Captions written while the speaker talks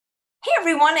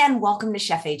everyone, and welcome to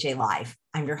Chef AJ Live.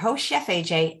 I'm your host, Chef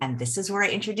AJ, and this is where I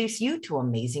introduce you to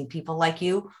amazing people like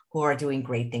you who are doing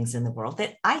great things in the world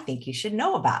that I think you should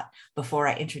know about. Before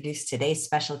I introduce today's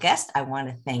special guest, I want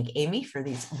to thank Amy for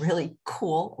these really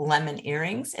cool lemon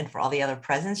earrings and for all the other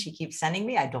presents she keeps sending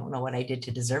me. I don't know what I did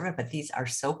to deserve it, but these are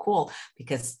so cool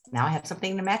because now I have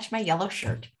something to match my yellow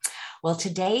shirt. Well,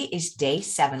 today is day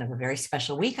 7 of a very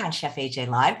special week on Chef AJ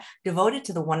Live, devoted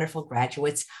to the wonderful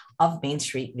graduates of Main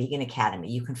Street Vegan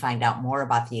Academy. You can find out more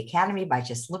about the Academy by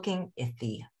just looking at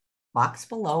the box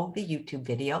below the YouTube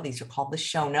video. These are called the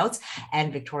show notes.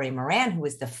 And Victoria Moran, who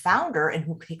is the founder and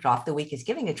who kicked off the week, is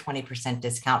giving a 20%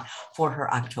 discount for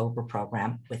her October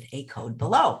program with a code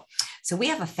below. So we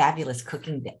have a fabulous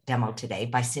cooking demo today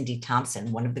by Cindy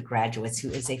Thompson, one of the graduates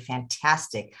who is a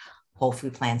fantastic whole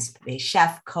food plant-based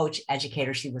chef, coach,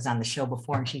 educator. She was on the show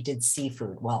before and she did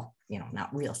seafood. Well,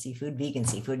 not real seafood, vegan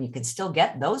seafood. And you can still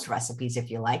get those recipes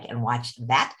if you like and watch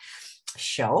that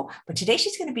show. But today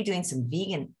she's going to be doing some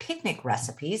vegan picnic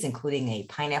recipes, including a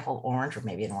pineapple orange or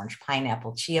maybe an orange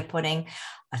pineapple chia pudding,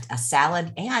 a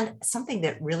salad, and something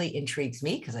that really intrigues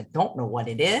me because I don't know what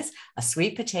it is, a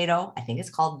sweet potato. I think it's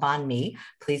called banh mi.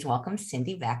 Please welcome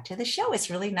Cindy back to the show. It's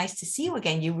really nice to see you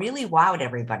again. You really wowed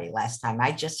everybody last time.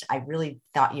 I really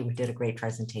thought you did a great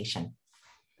presentation.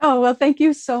 Oh, well, thank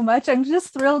you so much. I'm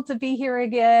just thrilled to be here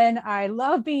again. I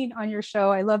love being on your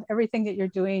show. I love everything that you're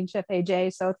doing, Chef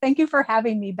AJ. So thank you for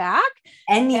having me back.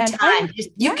 Anytime.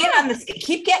 Keep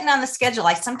getting on the schedule.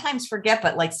 I sometimes forget,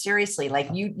 but seriously,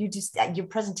 your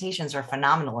presentations are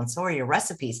phenomenal and so are your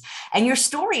recipes. And your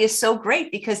story is so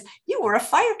great because you were a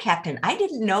fire captain. I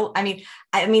didn't know. I mean,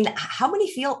 how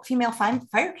many female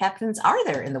fire captains are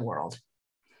there in the world?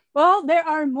 Well, there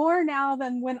are more now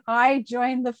than when I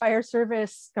joined the fire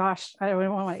service. Gosh, I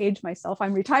don't want to age myself.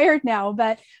 I'm retired now,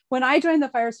 but when I joined the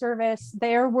fire service,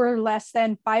 there were less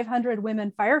than 500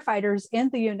 women firefighters in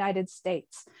the United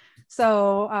States.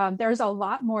 So there's a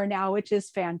lot more now, which is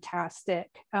fantastic.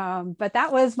 But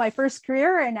that was my first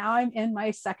career, and now I'm in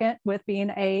my second with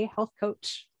being a health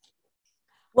coach.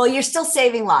 Well, you're still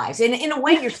saving lives. In a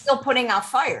way, you're still putting out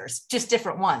fires, just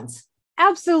different ones.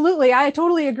 Absolutely. I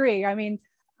totally agree. I mean,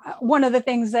 one of the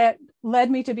things that led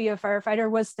me to be a firefighter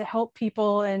was to help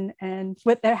people and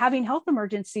with their having health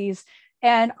emergencies.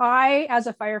 And I, as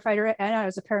a firefighter and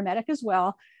as a paramedic as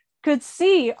well, could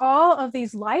see all of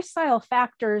these lifestyle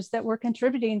factors that were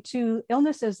contributing to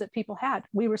illnesses that people had.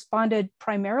 We responded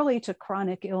primarily to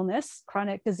chronic illness,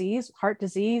 chronic disease, heart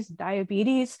disease,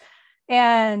 diabetes.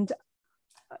 And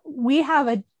we have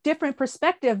a different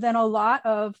perspective than a lot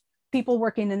of people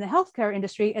working in the healthcare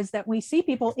industry, is that we see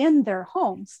people in their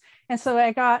homes. And so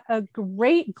I got a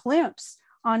great glimpse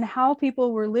on how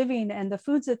people were living and the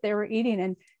foods that they were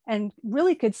eating, and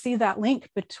really could see that link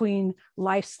between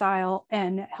lifestyle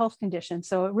and health conditions.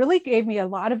 So it really gave me a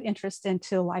lot of interest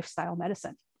into lifestyle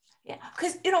medicine. Yeah,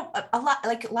 because a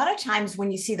lot of times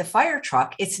when you see the fire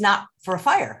truck, it's not for a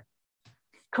fire.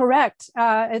 Correct.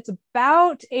 It's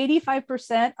about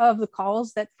 85% of the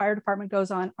calls that fire department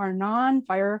goes on are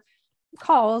non-fire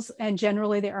calls, and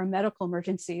generally they are medical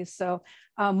emergencies. So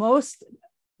most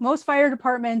fire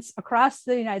departments across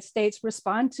the United States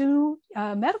respond to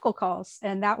medical calls,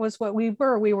 and that was what we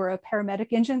were. We were a paramedic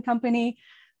engine company.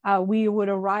 We would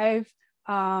arrive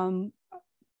at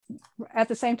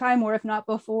the same time, or if not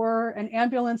before, an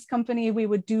ambulance company. We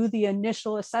would do the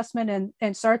initial assessment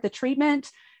and start the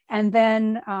treatment. And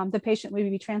then the patient would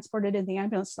be transported in the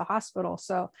ambulance to the hospital.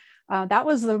 So that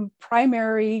was the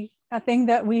primary thing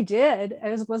that we did,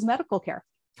 was medical care.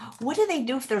 What do they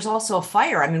do if there's also a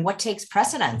fire? I mean, what takes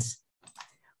precedence?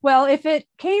 Well, if it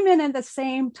came in at the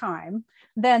same time,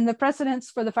 then the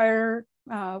precedence for the fire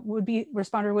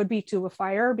responder would be to a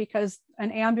fire, because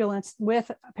an ambulance with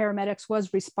paramedics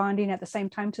was responding at the same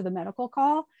time to the medical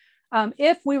call.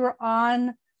 If we were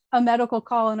on a medical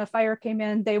call and a fire came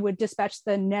in, they would dispatch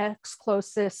the next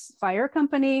closest fire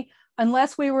company,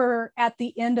 unless we were at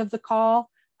the end of the call,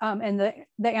 and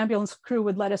the ambulance crew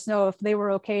would let us know if they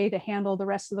were okay to handle the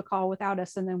rest of the call without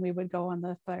us, and then we would go on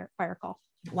the fire call.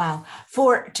 Wow.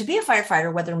 To be a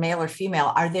firefighter, whether male or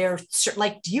female, are there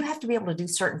do you have to be able to do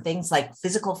certain things like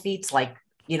physical feats,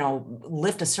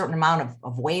 lift a certain amount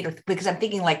of weight, or because I'm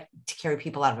thinking to carry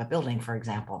people out of a building, for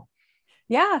example?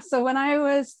 Yeah. So when I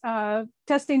was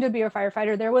testing to be a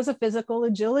firefighter, there was a physical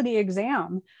agility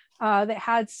exam that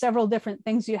had several different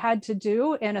things you had to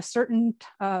do in a certain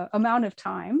amount of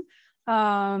time.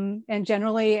 And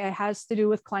generally it has to do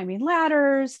with climbing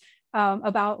ladders,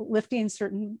 about lifting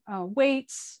certain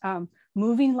weights,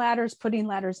 moving ladders, putting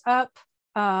ladders up,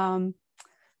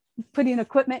 putting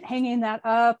equipment, hanging that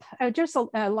up, just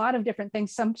a lot of different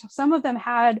things. Some of them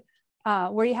had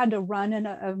where you had to run in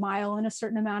a mile in a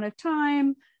certain amount of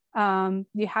time.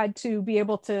 You had to be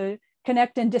able to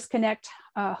connect and disconnect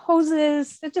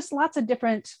hoses, just lots of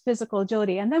different physical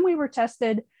agility. And then we were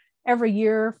tested every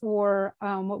year for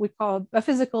what we called a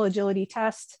physical agility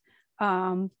test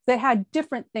that had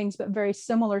different things, but very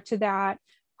similar to that.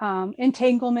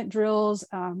 Entanglement drills,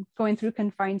 going through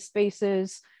confined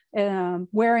spaces,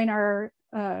 wearing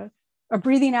a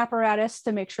breathing apparatus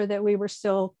to make sure that we were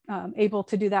still able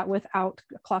to do that without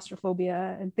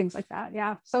claustrophobia and things like that.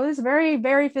 Yeah. So it was a very,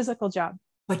 very physical job.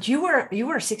 But you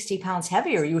were 60 pounds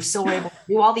heavier. You still were able to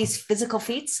do all these physical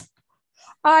feats?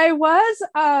 I was.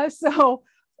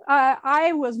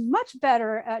 I was much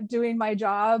better at doing my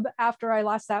job after I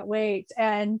lost that weight.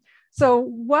 And so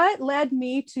what led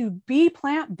me to be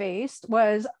plant-based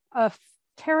was I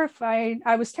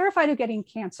was terrified of getting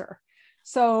cancer.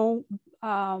 So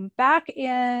I've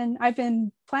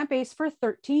been plant-based for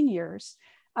 13 years.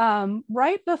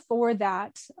 Right before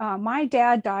that, my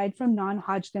dad died from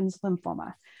non-Hodgkin's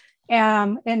lymphoma.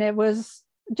 And it was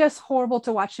just horrible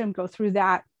to watch him go through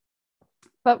that.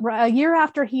 But a year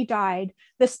after he died,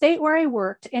 the state where I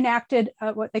worked enacted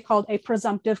what they called a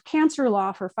presumptive cancer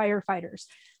law for firefighters,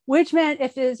 which meant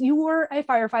if you were a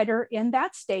firefighter in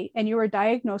that state and you were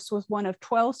diagnosed with one of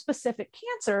 12 specific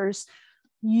cancers,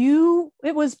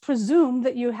 it was presumed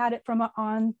that you had it from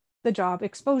on-the-job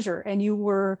exposure, and you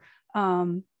were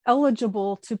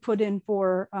eligible to put in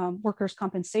for workers'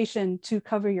 compensation to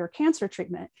cover your cancer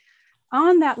treatment.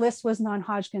 On that list was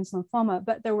non-Hodgkin's lymphoma,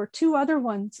 but there were two other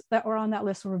ones that were on that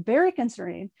list that were very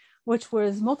concerning, which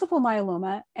was multiple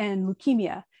myeloma and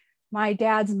leukemia. My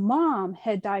dad's mom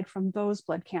had died from those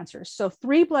blood cancers. So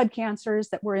 3 blood cancers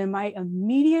that were in my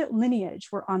immediate lineage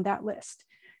were on that list.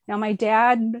 Now, my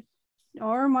dad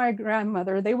or my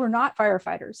grandmother, they were not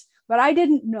firefighters, but I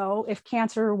didn't know if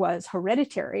cancer was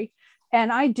hereditary, and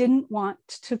I didn't want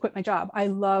to quit my job. I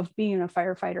loved being a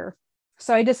firefighter.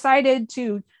 So I decided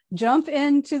to jump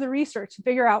into the research to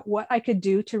figure out what I could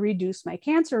do to reduce my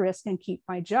cancer risk and keep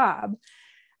my job.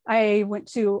 I went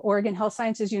to Oregon Health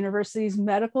Sciences University's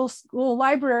Medical School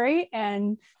Library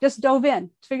and just dove in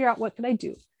to figure out what could I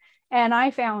do. And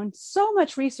I found so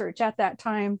much research at that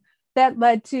time that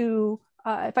led to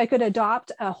if I could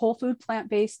adopt a whole food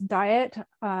plant-based diet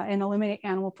and eliminate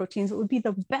animal proteins, it would be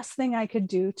the best thing I could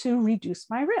do to reduce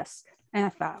my risk. And I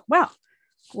thought, well,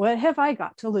 what have I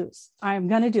got to lose? I'm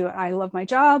going to do it. I love my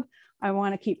job. I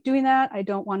want to keep doing that. I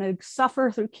don't want to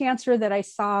suffer through cancer that I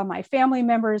saw my family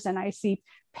members and I see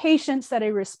patients that I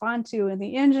respond to in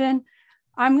the engine.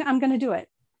 I'm going to do it.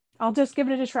 I'll just give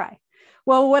it a try.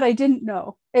 Well, what I didn't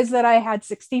know is that I had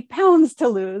 60 pounds to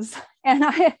lose. And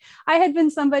I had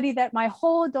been somebody that my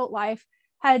whole adult life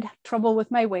had trouble with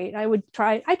my weight. I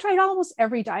tried almost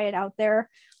every diet out there.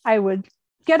 I would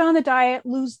get on the diet,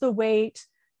 lose the weight,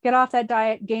 get off that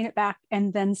diet, gain it back,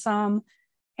 and then some.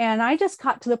 And I just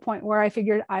got to the point where I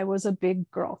figured I was a big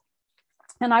girl.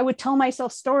 And I would tell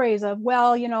myself stories of,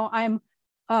 well, I'm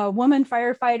a woman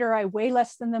firefighter. I weigh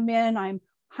less than the men. I'm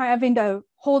having to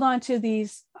hold on to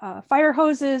these fire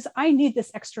hoses. I need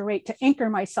this extra weight to anchor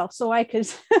myself so I could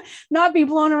not be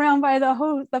blown around by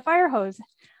the fire hose.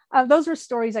 Those were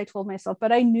stories I told myself,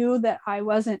 but I knew that I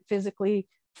wasn't physically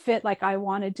fit like I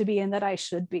wanted to be and that I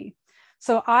should be.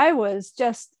 So I was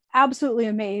just absolutely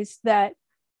amazed that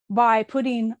by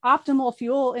putting optimal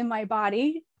fuel in my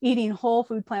body, eating whole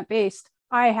food plant-based,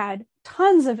 I had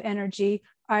tons of energy.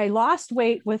 I lost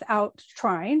weight without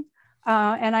trying.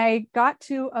 And I got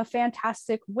to a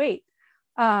fantastic weight.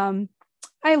 I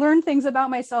learned things about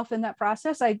myself in that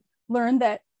process. I learned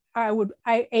that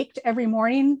I ached every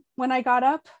morning when I got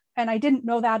up, and I didn't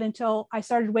know that until I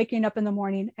started waking up in the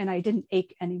morning and I didn't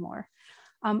ache anymore.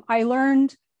 I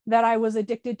learned that I was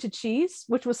addicted to cheese,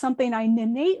 which was something I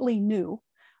innately knew,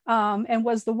 and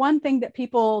was the one thing that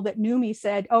people that knew me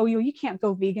said, oh, you can't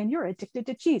go vegan, you're addicted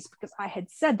to cheese, because I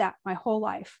had said that my whole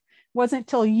life. Wasn't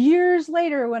until years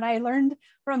later when I learned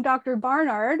from Dr.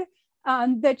 Barnard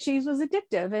that cheese was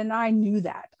addictive. And I knew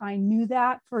that. I knew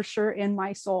that for sure in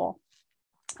my soul.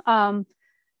 And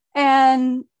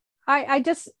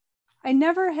I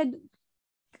never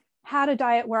had a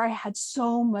diet where I had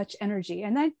so much energy.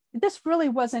 And this really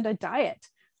wasn't a diet.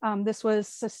 This was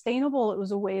sustainable. It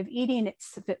was a way of eating. It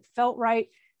felt right.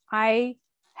 I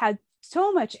had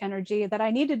so much energy that I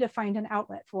needed to find an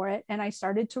outlet for it. And I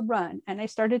started to run and I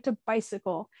started to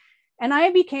bicycle. And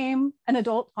I became an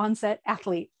adult onset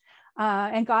athlete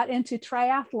and got into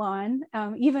triathlon,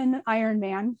 even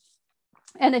Ironman.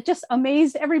 And it just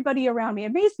amazed everybody around me,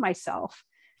 amazed myself.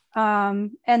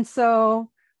 And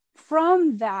so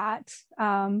from that,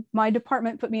 my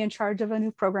department put me in charge of a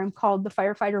new program called the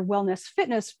Firefighter Wellness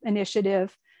Fitness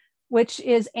Initiative, which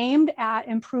is aimed at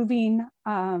improving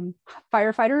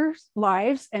firefighters'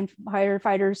 lives and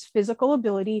firefighters' physical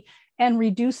ability and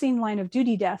reducing line of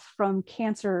duty death from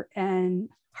cancer and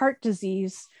heart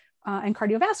disease and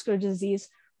cardiovascular disease,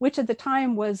 which at the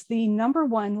time was the number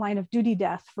one line of duty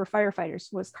death for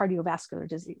firefighters was cardiovascular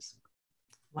disease.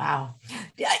 Wow.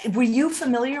 Were you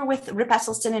familiar with Rip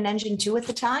Esselstyn and Engine 2 at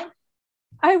the time?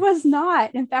 I was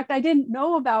not. In fact, I didn't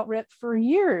know about Rip for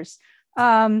years.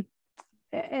 And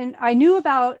I knew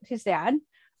about his dad.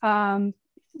 The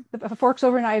Forks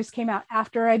Over Knives came out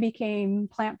after I became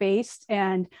plant-based,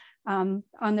 and on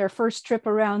their first trip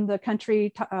around the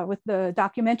country with the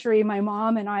documentary, my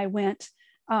mom and I went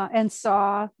and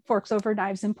saw Forks Over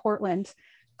Knives in Portland.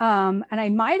 And I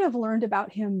might have learned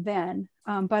about him then,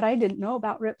 but I didn't know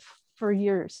about Rip for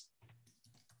years.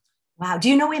 Wow. Do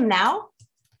you know him now?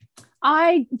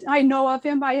 I know of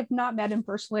him. I have not met him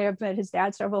personally. I've met his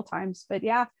dad several times, but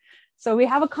yeah. So we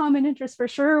have a common interest for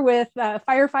sure with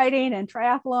firefighting and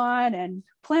triathlon and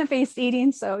plant-based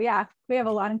eating. So yeah, we have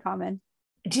a lot in common.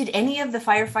 Did any of the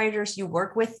firefighters you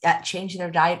work with change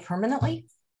their diet permanently?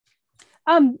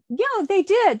 Yeah, they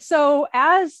did. So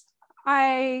as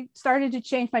I started to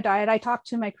change my diet, I talked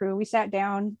to my crew. We sat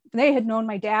down. They had known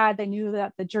my dad. They knew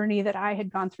that the journey that I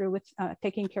had gone through with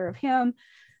taking care of him.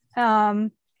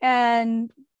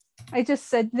 And I just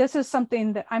said, this is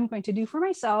something that I'm going to do for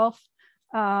myself.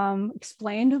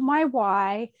 Explained my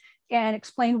why and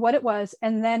explained what it was.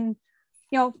 And then,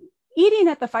 eating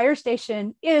at the fire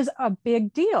station is a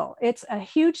big deal. It's a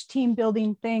huge team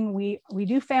building thing. We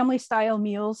do family style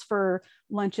meals for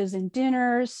lunches and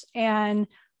dinners. And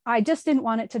I just didn't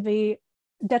want it to be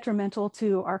detrimental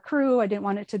to our crew. I didn't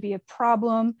want it to be a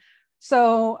problem.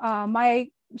 So I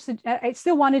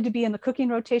still wanted to be in the cooking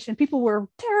rotation. People were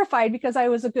terrified because I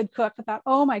was a good cook. I thought,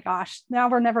 oh my gosh, now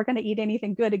we're never going to eat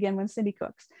anything good again when Cindy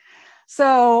cooks.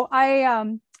 So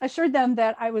I assured them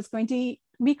that I was going to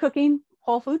be cooking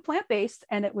whole food, plant-based,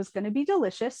 and it was going to be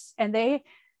delicious. And they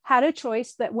had a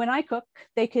choice that when I cook,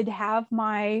 they could have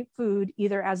my food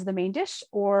either as the main dish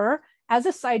or as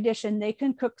a side dish, and they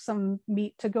can cook some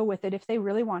meat to go with it if they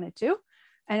really wanted to.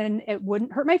 And it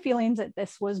wouldn't hurt my feelings that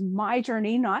this was my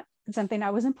journey, not something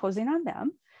I was imposing on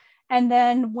them. And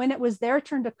then when it was their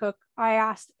turn to cook, I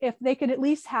asked if they could at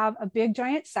least have a big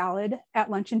giant salad at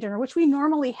lunch and dinner, which we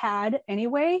normally had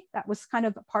anyway. That was kind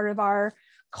of a part of our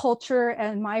culture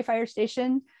and my fire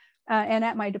station. And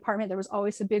at my department, there was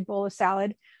always a big bowl of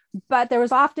salad, but there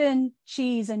was often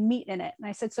cheese and meat in it. And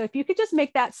I said, so if you could just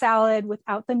make that salad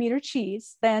without the meat or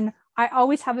cheese, then I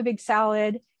always have a big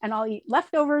salad and I'll eat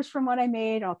leftovers from what I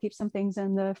made. I'll keep some things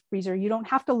in the freezer. You don't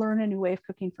have to learn a new way of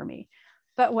cooking for me.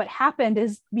 But what happened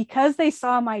is because they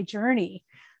saw my journey,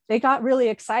 they got really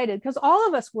excited because all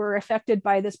of us were affected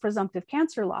by this presumptive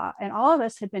cancer law. And all of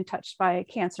us had been touched by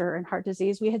cancer and heart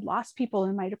disease. We had lost people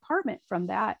in my department from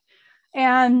that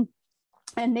and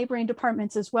neighboring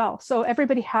departments as well. So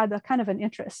everybody had a kind of an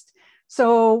interest.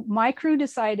 So my crew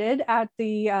decided at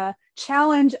the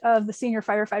challenge of the senior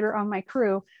firefighter on my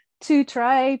crew to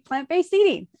try plant-based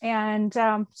eating. And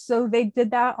so they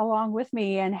did that along with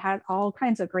me and had all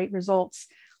kinds of great results.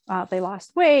 They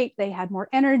lost weight, they had more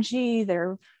energy,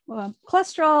 their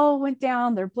cholesterol went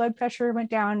down, their blood pressure went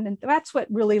down. And that's what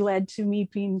really led to me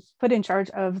being put in charge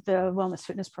of the wellness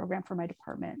fitness program for my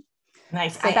department.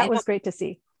 Nice. So that was great to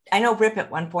see. I know Rip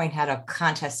at one point had a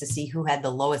contest to see who had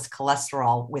the lowest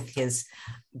cholesterol with his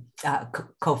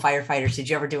co-firefighters. Did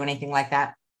you ever do anything like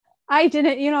that? I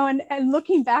didn't, and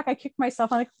looking back, I kicked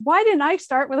myself. I'm like, why didn't I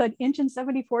start with an inch and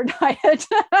 74 diet?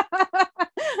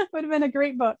 Would have been a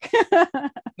great book.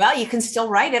 Well, you can still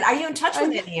write it. Are you in touch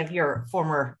with any of your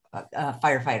former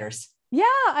firefighters? Yeah,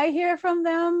 I hear from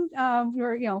them,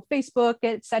 Facebook,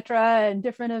 etc., and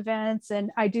different events.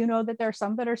 And I do know that there are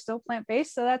some that are still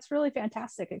plant-based. So that's really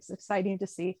fantastic. It's exciting to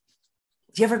see.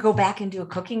 Do you ever go back and do a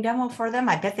cooking demo for them?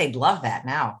 I bet they'd love that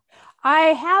now. I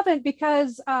haven't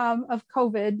because of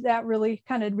COVID. That really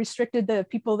kind of restricted the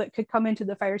people that could come into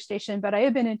the fire station. But I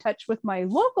have been in touch with my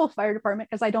local fire department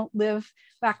because I don't live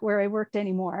back where I worked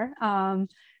anymore.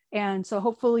 And so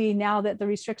hopefully now that the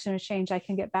restriction has changed, I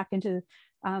can get back into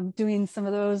doing some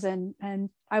of those. And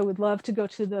I would love to go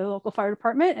to the local fire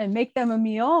department and make them a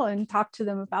meal and talk to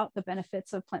them about the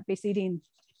benefits of plant-based eating.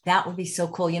 That would be so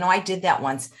cool. I did that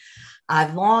once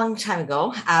a long time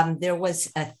ago. There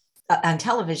was a on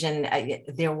television,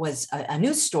 there was a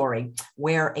news story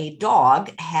where a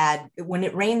dog had, when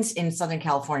it rains in Southern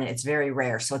California, it's very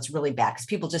rare. So it's really bad because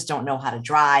people just don't know how to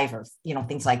drive or,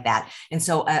 things like that. And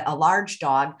so a large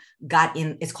dog got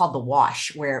in, it's called the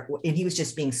wash, and he was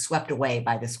just being swept away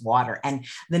by this water. And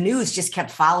the news just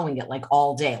kept following it like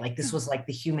all day. Like this was like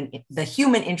the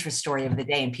human interest story of the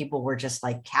day. And people were just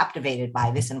like captivated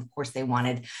by this. And of course they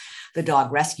wanted the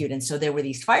dog rescued. And so there were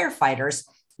these firefighters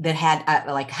that had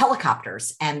like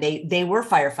helicopters, and they were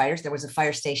firefighters. There was a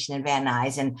fire station in Van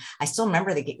Nuys, and I still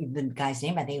remember the guy's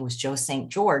name. I think it was Joe St.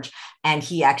 George, and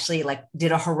he actually like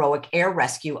did a heroic air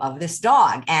rescue of this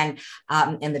dog, and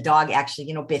the dog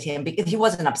actually bit him because he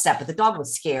wasn't upset, but the dog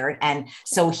was scared, and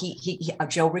so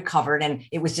Joe recovered, and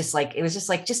it was just like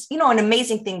an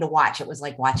amazing thing to watch. It was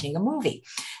like watching a movie,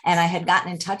 and I had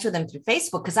gotten in touch with him through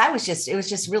Facebook because it was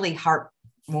just really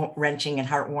wrenching and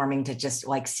heartwarming to just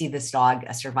like see this dog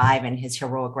survive and his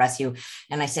heroic rescue.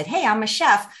 And I said, hey, I'm a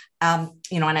chef, and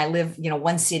I live,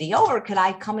 one city over. Could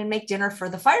I come and make dinner for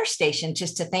the fire station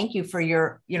just to thank you for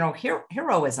your,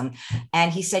 heroism?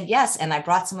 And he said, yes. And I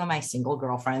brought some of my single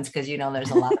girlfriends because, there's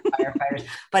a lot of firefighters,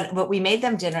 but we made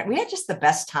them dinner. We had just the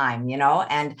best time,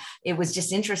 and it was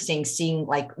just interesting seeing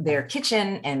like their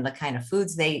kitchen and the kind of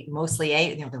foods they mostly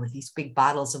ate. There were these big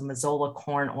bottles of Mazola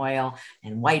corn oil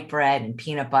and white bread and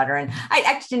peanut butter. And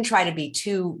I didn't try to be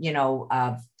too,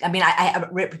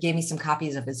 Rip gave me some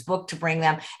copies of his book to bring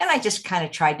them. And I just kind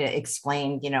of tried to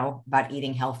explain, about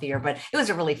eating healthier, but it was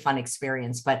a really fun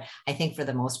experience. But I think for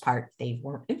the most part, they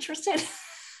weren't interested.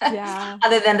 Yeah.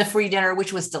 Other than the free dinner,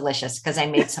 which was delicious because I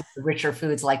made some richer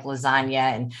foods like lasagna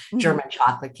and German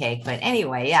chocolate cake. But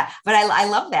anyway, yeah. But I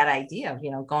love that idea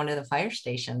of, going to the fire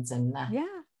stations and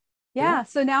Yeah.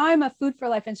 So now I'm a Food for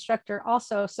Life instructor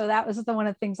also. So that was one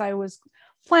of the things I was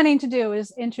planning to do,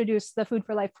 is introduce the Food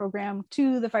for Life program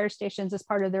to the fire stations as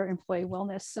part of their employee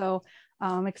wellness. So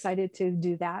I'm excited to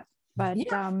do that. But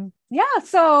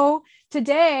so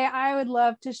today I would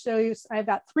love to show you, I've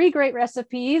got 3 great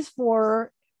recipes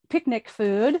for picnic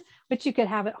food, which you could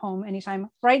have at home anytime.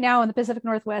 Right now in the Pacific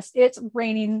Northwest, it's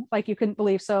raining like you couldn't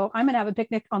believe. So I'm going to have a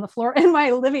picnic on the floor in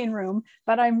my living room,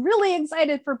 but I'm really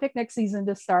excited for picnic season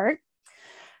to start.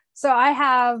 So I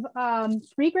have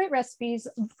 3 great recipes.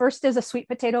 First is a sweet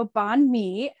potato banh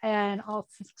mi, and I'll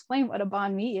explain what a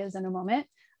banh mi is in a moment.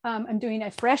 I'm doing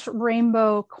a fresh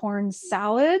rainbow corn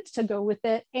salad to go with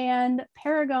it, and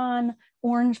Paragon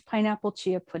orange pineapple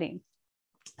chia pudding.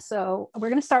 So we're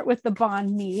going to start with the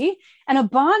banh mi. And a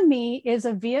banh mi is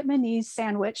a Vietnamese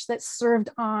sandwich that's served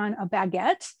on a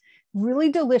baguette.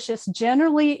 Really delicious,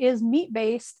 generally is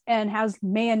meat-based and has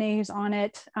mayonnaise on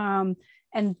it. And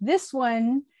this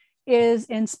one is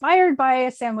inspired by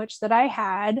a sandwich that I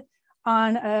had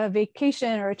on a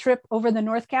vacation or a trip over the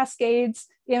North Cascades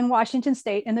in Washington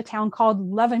State in the town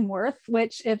called Leavenworth,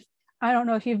 which I don't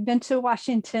know if you've been to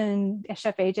Washington,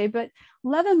 Chef AJ, but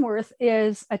Leavenworth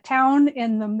is a town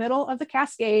in the middle of the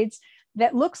Cascades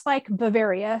that looks like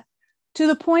Bavaria, to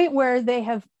the point where they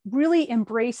have really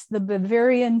embraced the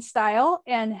Bavarian style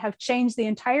and have changed the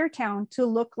entire town to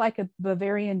look like a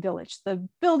Bavarian village. The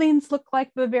buildings look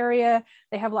like Bavaria.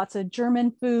 They have lots of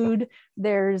German food.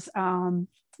 There's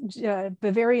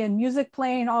Bavarian music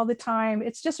playing all the time.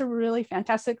 It's just a really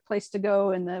fantastic place to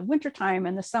go in the wintertime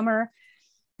and the summer.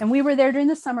 And we were there during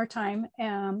the summertime,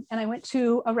 and I went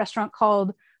to a restaurant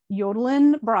called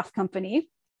Yodelin Broth Company,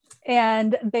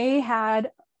 and they had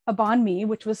a banh mi,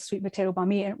 which was sweet potato banh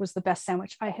mi, and it was the best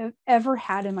sandwich I have ever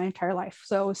had in my entire life.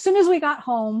 So as soon as we got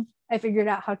home, I figured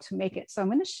out how to make it. So I'm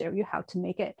going to show you how to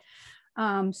make it.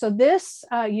 So this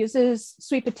uses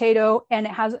sweet potato, and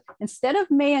it has, instead of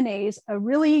mayonnaise, a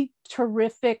really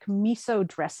terrific miso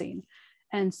dressing.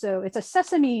 And so it's a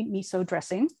sesame miso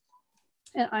dressing.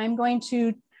 And I'm going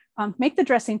to make the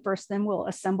dressing first, then we'll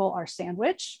assemble our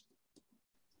sandwich.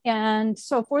 And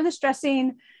so for this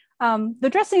dressing, the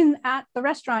dressing at the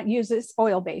restaurant uses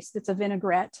oil-based. It's a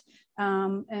vinaigrette,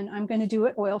 and I'm going to do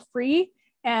it oil-free.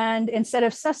 And instead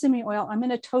of sesame oil, I'm going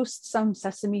to toast some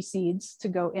sesame seeds to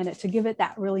go in it to give it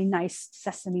that really nice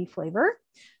sesame flavor.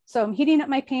 So I'm heating up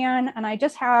my pan, and I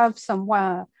just have some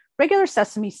regular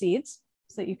sesame seeds,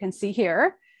 so you can see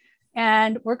here.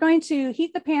 And we're going to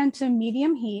heat the pan to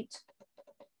medium heat,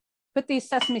 put these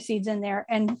sesame seeds in there,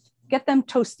 and get them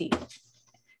toasty.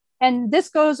 And this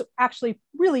goes actually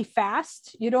really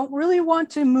fast. You don't really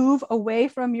want to move away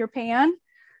from your pan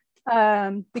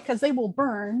because they will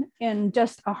burn in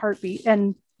just a heartbeat.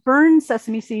 And burned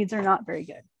sesame seeds are not very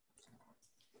good.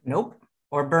 Nope.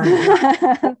 Or burned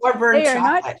or burned they chocolate.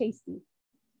 Are not tasty.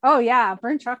 Oh yeah,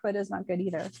 burnt chocolate is not good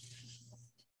either.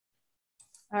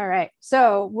 All right,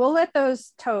 so we'll let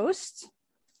those toast.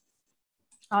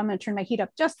 I'm going to turn my heat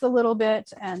up just a little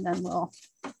bit, and then we'll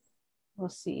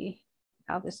see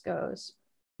how this goes.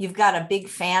 You've got a big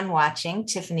fan watching,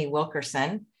 Tiffany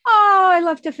Wilkerson. Oh, I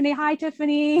love Tiffany. Hi,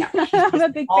 Tiffany. Yeah, I'm a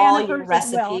big fan all of your hers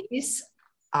as well. recipes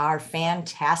are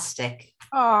fantastic.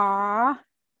 Aw,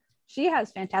 she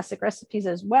has fantastic recipes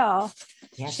as well.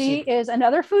 Yes, she is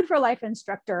another Food for Life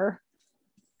instructor.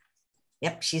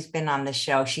 Yep, she's been on the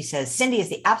show. She says, Cindy is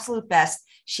the absolute best.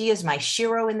 She is my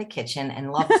Shiro in the kitchen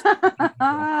and loves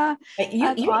but you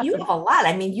awesome. have a lot.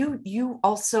 I mean, you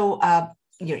also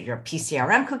you're a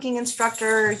PCRM cooking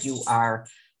instructor. You are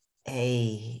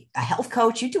a health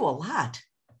coach. You do a lot.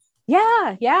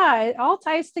 Yeah, it all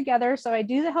ties together. So I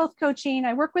do the health coaching.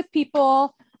 I work with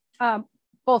people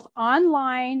both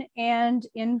online and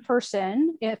in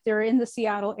person if they're in the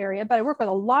Seattle area, but I work with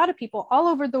a lot of people all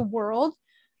over the world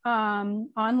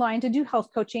online to do health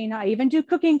coaching. I even do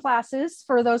cooking classes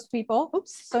for those people.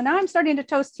 Oops. So now I'm starting to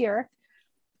toast here.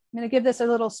 I'm going to give this a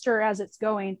little stir as it's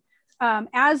going.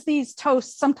 As these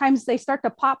toasts, sometimes they start to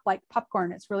pop like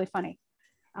popcorn. It's really funny.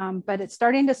 But it's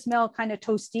starting to smell kind of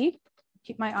toasty.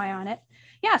 Keep my eye on it.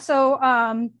 Yeah. So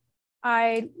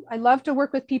I love to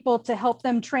work with people to help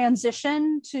them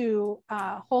transition to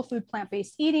whole food,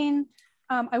 plant-based eating.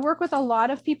 I work with a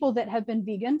lot of people that have been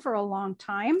vegan for a long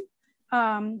time,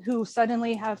 who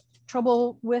suddenly have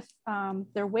trouble with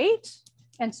their weight.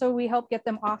 And so we help get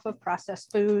them off of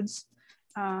processed foods,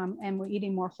 and we're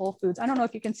eating more whole foods. I don't know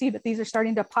if you can see, but these are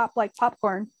starting to pop like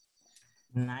popcorn.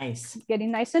 Nice.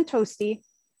 Getting nice and toasty.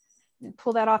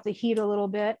 Pull that off the heat a little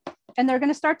bit. And they're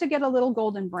going to start to get a little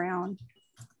golden brown.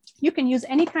 You can use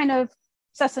any kind of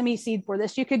sesame seed for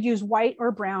this. You could use white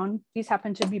or brown. These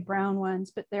happen to be brown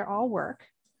ones, but they all work.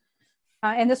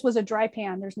 And this was a dry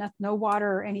pan. There's no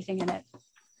water or anything in it.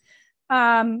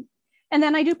 And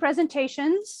then I do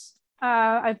presentations.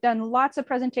 I've done lots of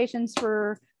presentations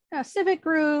for civic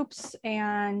groups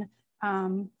and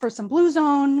for some Blue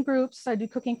Zone groups. I do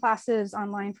cooking classes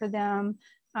online for them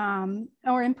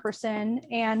or in person.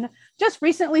 And just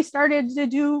recently started to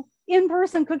do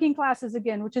in-person cooking classes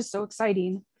again, which is so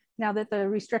exciting now that the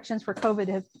restrictions for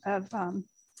COVID have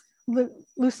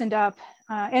loosened up.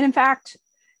 And in fact,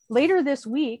 later this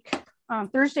week,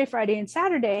 Thursday, Friday, and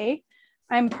Saturday,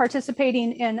 I'm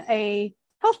participating in a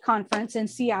health conference in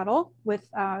Seattle with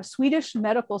Swedish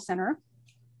Medical Center.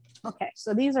 Okay,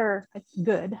 so these are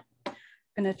good. I'm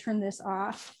going to turn this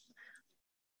off.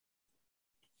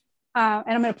 And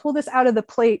I'm going to pull this out of the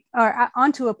plate or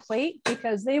onto a plate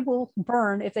because they will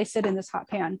burn if they sit in this hot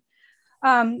pan.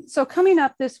 So coming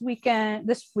up this week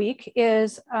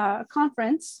is a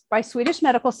conference by Swedish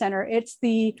Medical Center. It's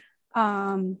the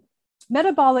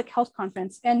Metabolic Health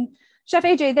Conference. And Chef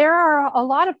AJ, there are a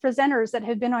lot of presenters that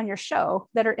have been on your show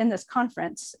that are in this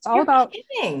conference. It's all You're about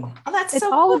kidding. Oh, that's it's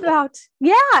so all cool. about,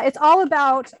 it's all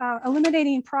about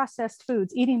eliminating processed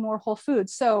foods, eating more whole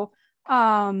foods. So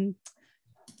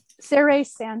Sarah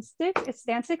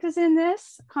Stancic is in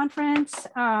this conference.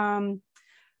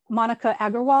 Monica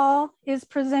Agarwal is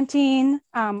presenting.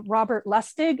 Robert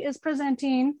Lustig is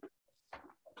presenting.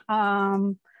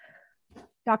 Dr.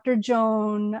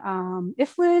 Joan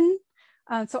Iflin.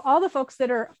 So all the folks that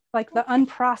are like the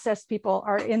unprocessed people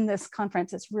are in this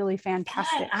conference. It's really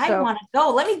fantastic. God, I want to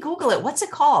go. Let me Google it. What's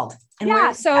it called?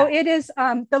 And so it is,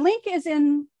 the link is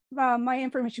in my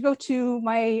information. Go to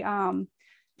my,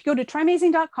 if you go to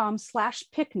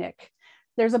trimazing.com/picnic,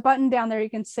 there's a button down there. You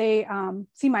can say,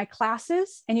 see my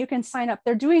classes, and you can sign up.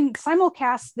 They're doing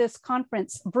simulcast this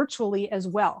conference virtually as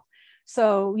well.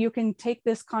 So you can take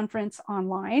this conference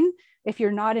online if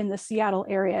you're not in the Seattle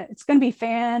area. It's going to be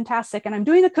fantastic. And I'm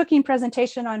doing a cooking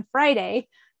presentation on Friday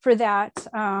for that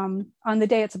on the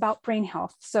day it's about brain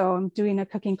health. So I'm doing a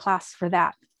cooking class for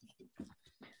that.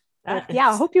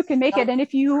 I hope you can make it. And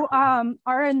if you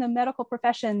are in the medical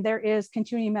profession, there is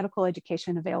continuing medical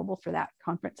education available for that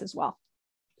conference as well.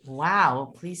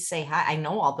 Wow. Please say hi. I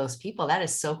know all those people. That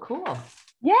is so cool.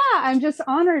 Yeah, I'm just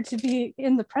honored to be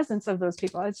in the presence of those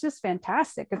people. It's just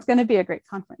fantastic. It's going to be a great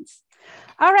conference.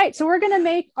 All right, so we're going to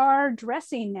make our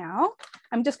dressing now.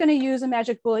 I'm just going to use a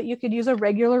magic bullet. You could use a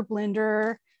regular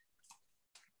blender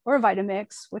or a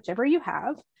Vitamix, whichever you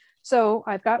have. So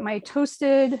I've got my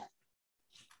toasted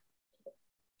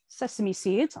sesame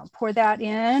seeds. I'll pour that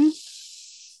in.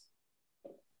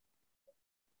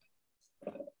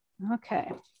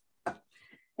 Okay.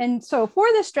 And so for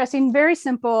this dressing, very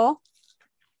simple.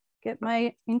 Get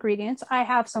my ingredients. I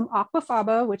have some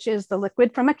aquafaba, which is the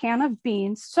liquid from a can of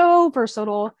beans. So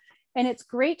versatile. And it's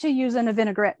great to use in a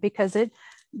vinaigrette because it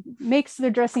makes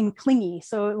the dressing clingy.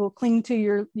 So it will cling to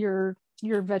your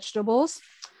vegetables.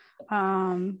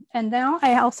 And now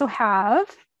I also have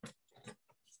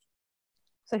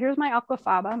So here's my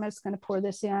aquafaba. I'm just going to pour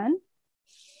this in.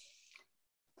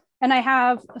 And I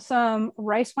have some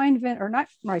rice vinegar.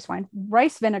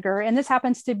 And this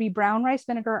happens to be brown rice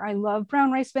vinegar. I love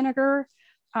brown rice vinegar,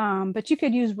 but you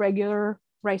could use regular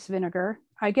rice vinegar.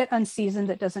 I get unseasoned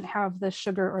that doesn't have the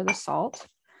sugar or the salt.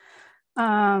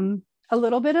 A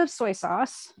little bit of soy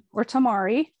sauce or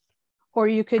tamari, or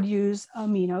you could use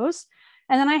aminos.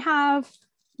 And then I have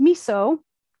miso.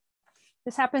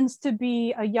 This happens to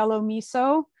be a yellow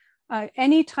miso.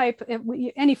 Any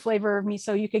flavor of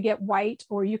miso, you could get white,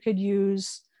 or you could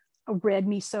use a red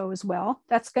miso as well.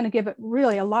 That's going to give it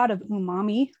really a lot of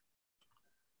umami.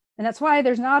 And that's why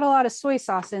there's not a lot of soy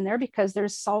sauce in there, because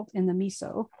there's salt in the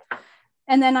miso.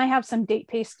 And then I have some date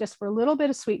paste just for a little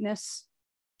bit of sweetness.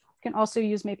 You can also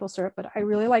use maple syrup, but I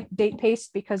really like date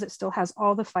paste because it still has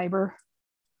all the fiber.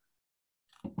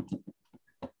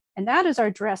 And that is our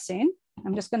dressing.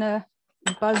 I'm just going to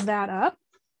buzz that up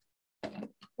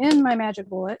in my magic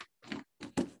bullet.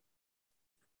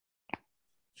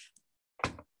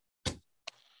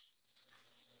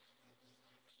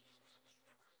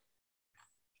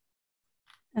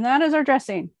 And that is our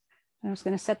dressing. I'm just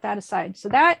going to set that aside. So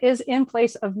that is in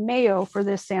place of mayo for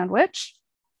this sandwich.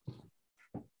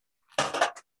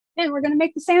 And we're going to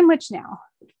make the sandwich now.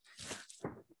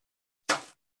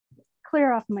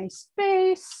 Clear off my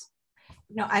space.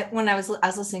 You know, I was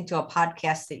listening to a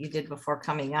podcast that you did before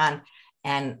coming on,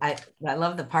 and I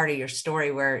love the part of your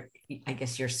story where I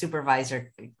guess your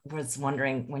supervisor was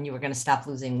wondering when you were going to stop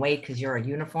losing weight because your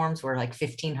uniforms were like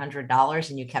 $1,500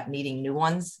 and you kept needing new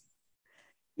ones.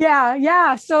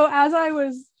 Yeah. So as I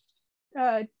was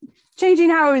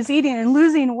changing how I was eating and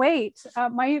losing weight,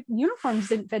 my uniforms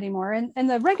didn't fit anymore. And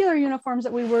the regular uniforms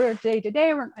that we wear day to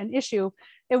day weren't an issue.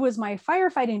 It was my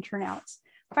firefighting turnouts.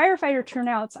 Firefighter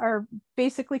turnouts are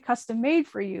basically custom made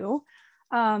for you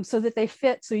so that they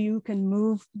fit so you can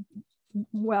move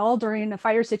well during a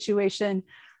fire situation.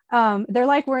 They're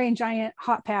like wearing giant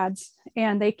hot pads,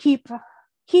 and they keep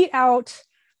heat out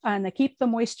and they keep the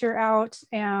moisture out.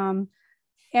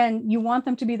 And you want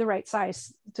them to be the right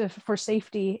size for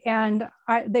safety. And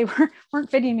they weren't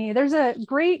fitting me. There's a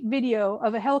great video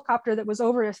of a helicopter that was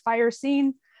over a fire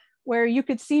scene where you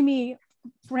could see me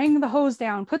bring the hose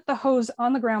down, put the hose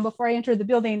on the ground before I entered the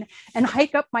building, and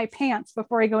hike up my pants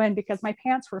before I go in because my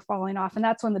pants were falling off. And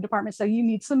that's when the department said, you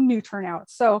need some new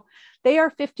turnouts. So they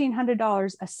are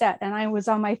 $1,500 a set. And I was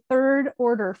on my third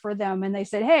order for them. And they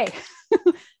said, hey,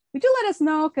 would you let us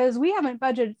know? Because we haven't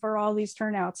budgeted for all these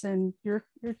turnouts and you're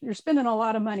spending a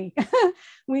lot of money.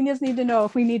 We just need to know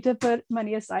if we need to put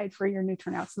money aside for your new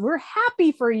turnouts. We're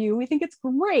happy for you. We think it's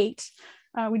great.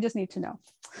 We just need to know.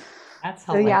 That's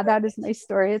hilarious. So yeah, that is my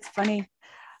story. It's funny.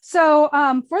 So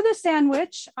for the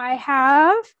sandwich, I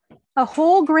have a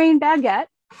whole grain baguette.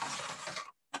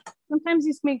 Sometimes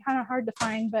these can be kind of hard to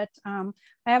find, but I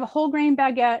have a whole grain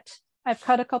baguette. I've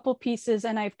cut a couple pieces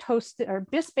and I've toasted or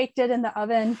bisque baked it in the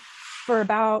oven for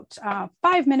about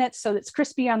 5 minutes so it's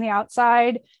crispy on the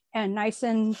outside and nice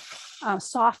and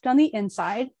soft on the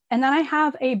inside. And then I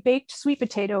have a baked sweet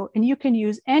potato, and you can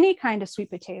use any kind of sweet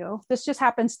potato. This just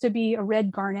happens to be a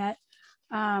red garnet,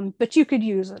 but you could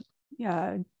use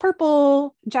a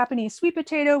purple Japanese sweet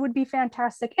potato would be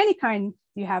fantastic. Any kind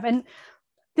you have. And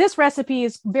this recipe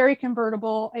is very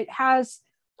convertible. It has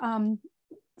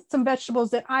some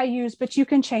vegetables that I use, but you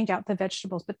can change out the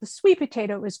vegetables, but the sweet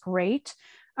potato is great.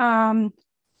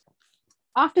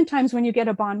 Oftentimes when you get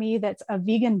a banh mi that's a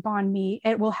vegan banh mi,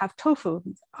 it will have tofu.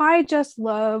 I just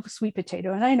love sweet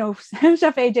potato. And I know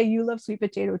Chef AJ, you love sweet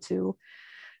potato too.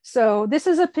 So this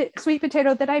is a sweet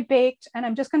potato that I baked, and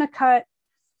I'm just going to cut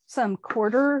some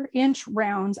 1/4 inch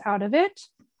rounds out of it.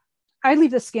 I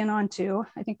leave the skin on too.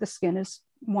 I think the skin is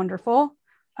wonderful.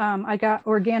 I got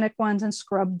organic ones and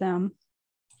scrubbed them.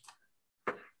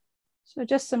 So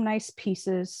just some nice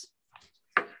pieces.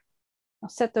 I'll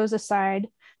set those aside.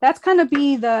 That's going to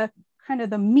be the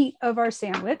meat of our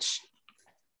sandwich.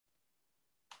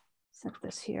 Set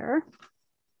this here.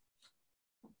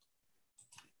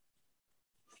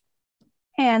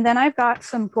 And then I've got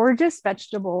some gorgeous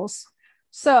vegetables.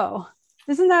 So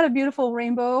isn't that a beautiful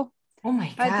rainbow? Oh my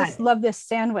God. I just love this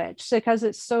sandwich because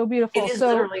it's so beautiful. It is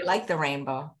literally like the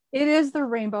rainbow. It is the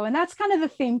rainbow. And that's kind of the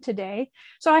theme today.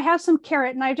 So I have some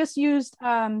carrot, and I just used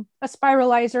a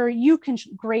spiralizer. You can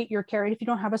grate your carrot if you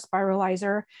don't have a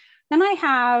spiralizer. Then I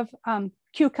have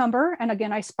cucumber. And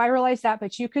again, I spiralize that,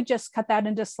 but you could just cut that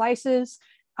into slices,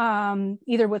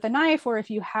 either with a knife, or if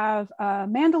you have a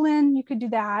mandolin, you could do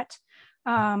that.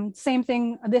 Same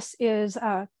thing. This is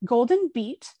golden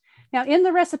beet. Now in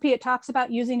the recipe, it talks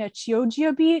about using a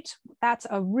Chia beet. That's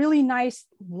a really nice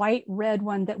light red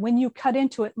one that when you cut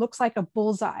into it, looks like a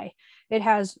bullseye. It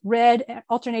has red,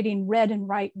 alternating red and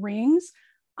white rings.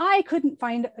 I couldn't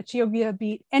find a Chia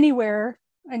beet anywhere,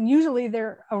 and usually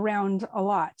they're around a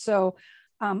lot. So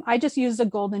I just used a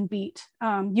golden beet.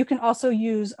 You can also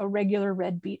use a regular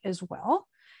red beet as well.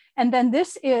 And then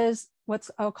this is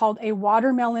what's called a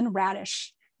watermelon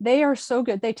radish. They are so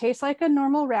good. They taste like a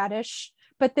normal radish,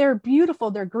 but they're beautiful.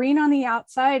 They're green on the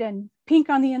outside and pink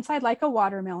on the inside, like a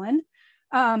watermelon.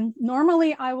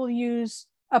 Normally I will use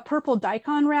a purple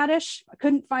daikon radish. I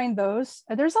couldn't find those.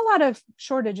 There's a lot of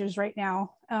shortages right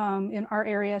now in our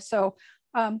area. So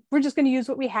we're just going to use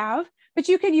what we have, but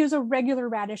you could use a regular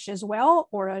radish as well,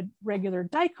 or a regular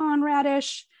daikon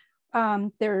radish.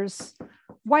 There's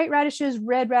white radishes,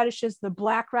 red radishes, the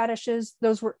black radishes.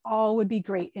 Those would be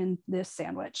great in this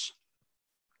sandwich.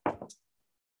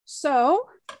 So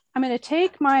I'm going to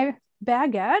take my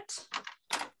baguette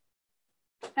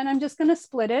and I'm just going to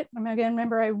split it. I'm going to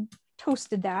remember I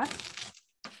toasted that.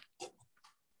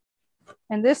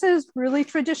 And this is really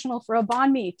traditional for a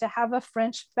banh mi to have a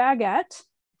French baguette.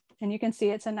 And you can see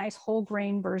it's a nice whole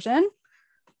grain version.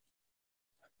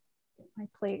 My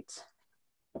plate.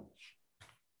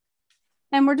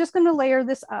 And we're just going to layer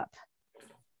this up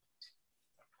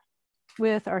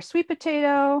with our sweet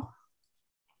potato.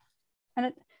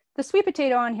 And the sweet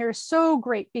potato on here is so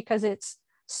great because it's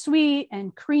sweet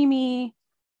and creamy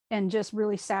and just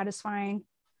really satisfying.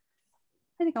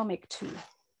 I think I'll make 2.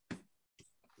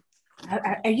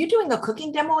 Are you doing a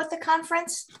cooking demo at the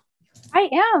conference? I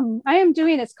am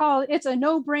doing, it's a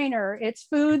no-brainer. It's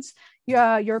foods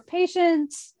your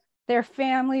patients, their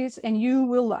families, and you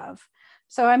will love.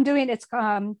 So I'm doing, it's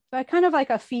kind of like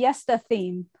a fiesta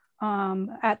theme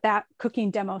at that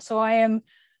cooking demo. So I am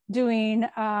doing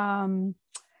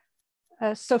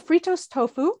sofritos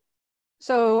tofu.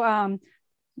 So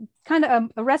kind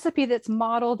of a recipe that's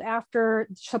modeled after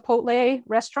Chipotle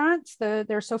restaurants, their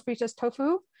sofritos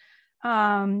tofu.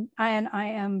 And I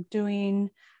am doing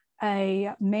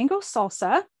a mango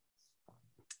salsa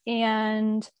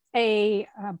and a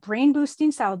brain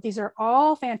boosting salad. These are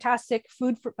all fantastic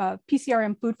food for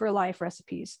PCRM Food for Life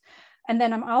recipes. And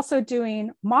then I'm also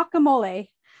doing guacamole,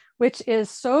 which is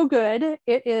so good.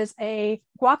 It is a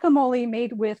guacamole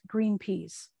made with green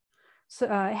peas. So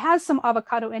it has some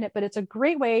avocado in it, but it's a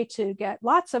great way to get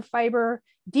lots of fiber,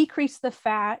 decrease the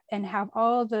fat, and have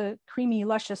all the creamy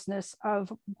lusciousness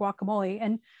of guacamole.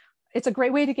 And it's a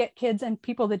great way to get kids and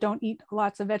people that don't eat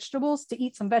lots of vegetables to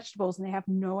eat some vegetables, and they have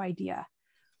no idea.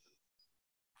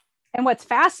 And what's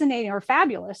fascinating or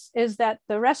fabulous is that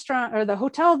the restaurant or the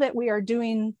hotel that we are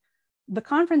doing the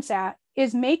conference at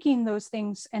is making those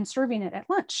things and serving it at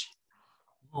lunch.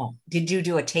 Oh, did you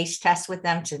do a taste test with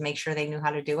them to make sure they knew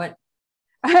how to do it?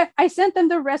 I sent them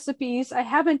the recipes. I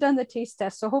haven't done the taste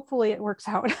test, so hopefully it works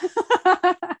out.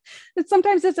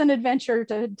 Sometimes it's an adventure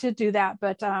to do that,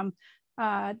 but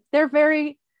they're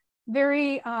very,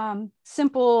 very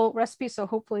simple recipes. So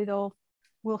hopefully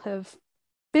we'll have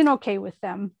been okay with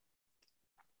them.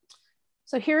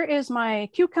 So here is my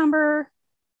cucumber,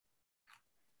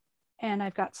 and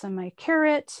I've got my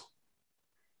carrot.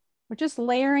 We're just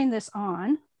layering this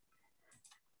on.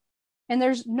 And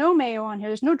there's no mayo on here.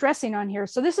 There's no dressing on here.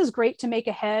 So this is great to make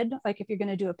ahead, like if you're going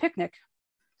to do a picnic.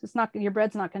 It's not, your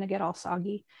bread's not going to get all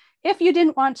soggy. If you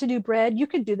didn't want to do bread, you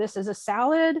could do this as a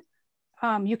salad.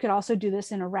 You could also do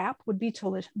this in a wrap, would be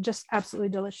just absolutely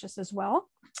delicious as well.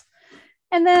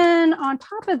 And then on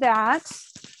top of that,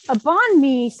 a banh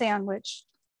mi sandwich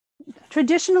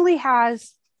traditionally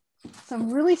has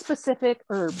some really specific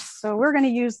herbs. So we're going to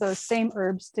use those same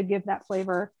herbs to give that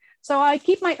flavor. So I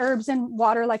keep my herbs in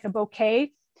water like a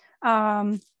bouquet,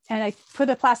 and I put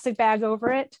a plastic bag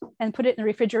over it and put it in the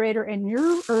refrigerator, and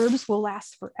your herbs will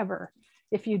last forever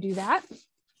if you do that.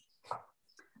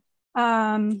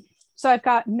 So I've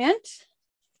got mint,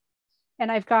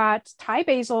 and I've got Thai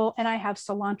basil, and I have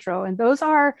cilantro. And those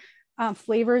are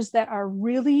flavors that are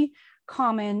really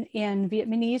common in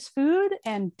Vietnamese food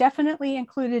and definitely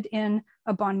included in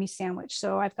a banh mi sandwich.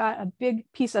 So I've got a big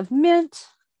piece of mint.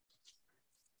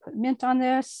 Put mint on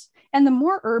this, and the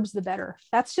more herbs, the better.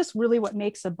 That's just really what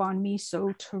makes a banh mi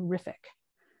so terrific.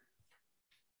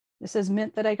 This is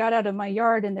mint that I got out of my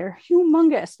yard, and they're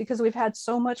humongous because we've had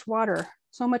so much water,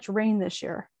 so much rain this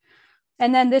year.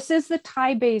 And then this is the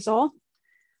Thai basil,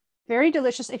 very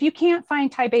delicious. If you can't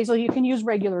find Thai basil, you can use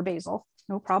regular basil,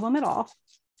 no problem at all.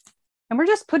 And we're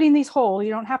just putting these whole.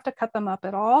 You don't have to cut them up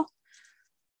at all.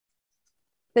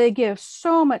 They give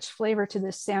so much flavor to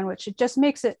this sandwich. It just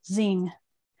makes it zing.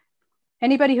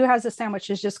 Anybody who has a sandwich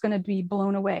is just going to be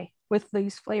blown away with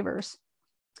these flavors.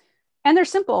 And they're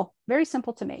simple, very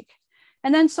simple to make.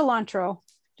 And then cilantro,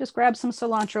 just grab some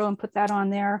cilantro and put that on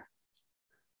there.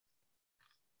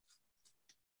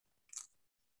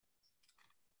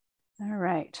 All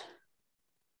right,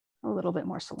 a little bit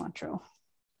more cilantro.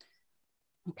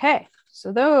 Okay,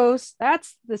 so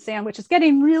that's the sandwich. It's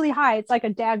getting really high. It's like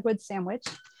a Dagwood sandwich.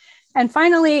 And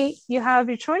finally, you have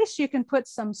your choice. You can put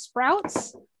some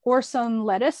sprouts or some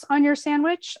lettuce on your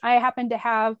sandwich. I happen to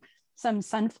have some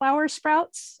sunflower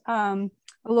sprouts. A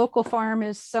local farm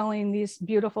is selling these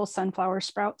beautiful sunflower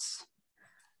sprouts.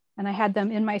 And I had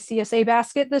them in my CSA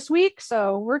basket this week.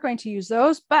 So we're going to use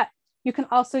those, but you can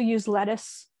also use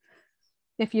lettuce.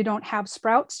 If you don't have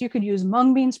sprouts, you could use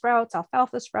mung bean sprouts,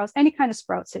 alfalfa sprouts, any kind of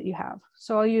sprouts that you have.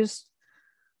 So I'll use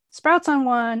sprouts on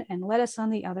one and lettuce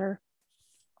on the other.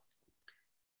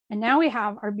 And now we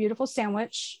have our beautiful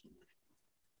sandwich.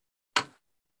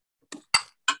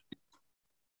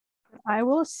 I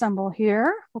will assemble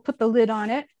here. We'll put the lid on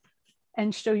it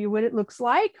and show you what it looks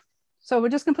like. So we're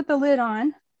just gonna put the lid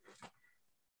on.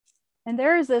 And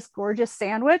there is this gorgeous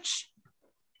sandwich.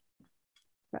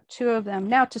 Got two of them.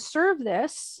 Now to serve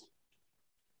this,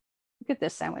 look at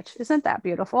this sandwich. Isn't that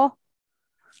beautiful?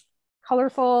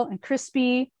 Colorful and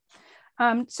crispy.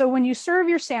 So when you serve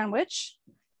your sandwich,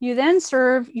 you then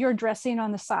serve your dressing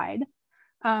on the side.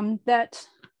 That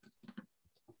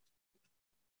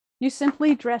you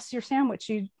simply dress your sandwich.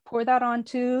 You pour that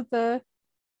onto the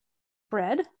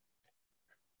bread,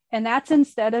 and that's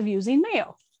instead of using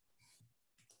mayo.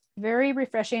 Very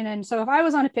refreshing. And so if I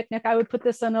was on a picnic, I would put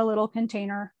this in a little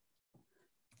container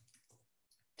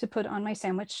to put on my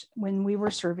sandwich when we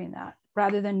were serving that,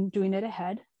 rather than doing it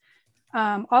ahead.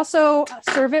 Also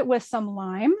serve it with some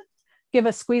lime. Give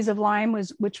a squeeze of lime,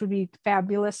 which would be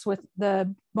fabulous with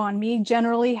the banh mi.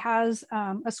 Generally has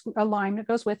a lime that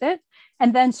goes with it.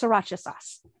 And then sriracha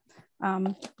sauce.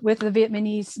 With the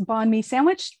Vietnamese banh mi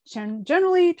sandwich,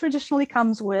 traditionally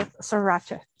comes with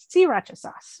sriracha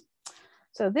sauce.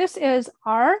 So this is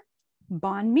our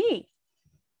banh mi.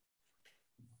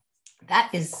 That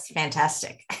is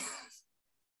fantastic.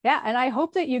 Yeah, and I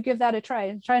hope that you give that a try.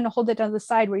 I'm trying to hold it on the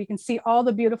side where you can see all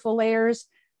the beautiful layers.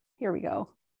 Here we go.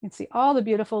 You can see all the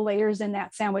beautiful layers in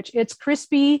that sandwich. It's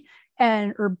crispy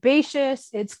and herbaceous.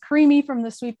 It's creamy from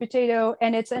the sweet potato,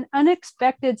 and it's an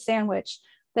unexpected sandwich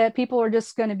that people are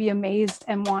just going to be amazed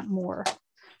and want more.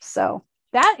 So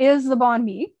that is the banh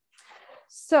mi.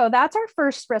 So that's our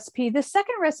first recipe. The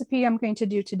second recipe I'm going to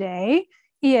do today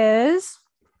is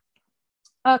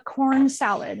a corn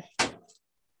salad.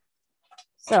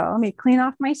 So let me clean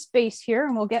off my space here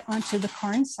and we'll get onto the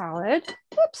corn salad.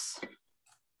 Oops.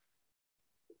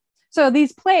 So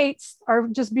these plates are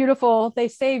just beautiful. They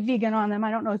say vegan on them.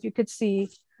 I don't know if you could see.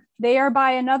 They are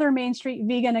by another Main Street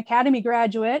Vegan Academy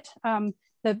graduate.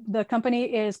 The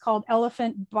company is called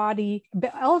Elephant Belly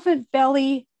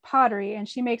Pottery, and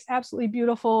she makes absolutely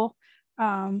beautiful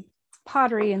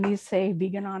pottery, and these say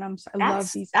vegan on them. So I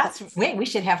love these. Wait, we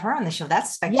should have her on the show.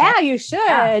 That's spectacular. Yeah, you should.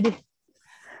 Yeah.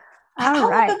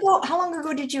 How long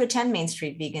ago did you attend Main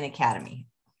Street Vegan Academy?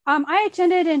 I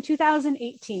attended in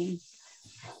 2018.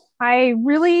 I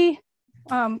really,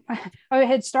 I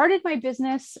had started my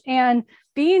business, and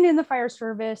being in the fire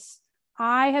service,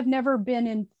 I have never been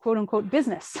in quote unquote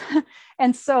business.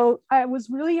 And so it was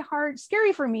really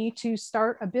scary for me to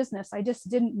start a business. I just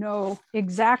didn't know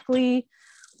exactly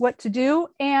what to do.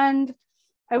 And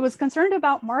I was concerned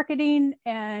about marketing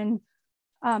and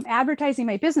advertising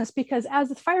my business, because as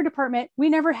the fire department, we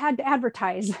never had to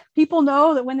advertise. People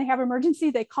know that when they have emergency,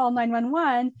 they call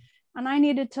 911. And I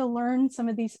needed to learn some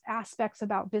of these aspects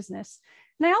about business.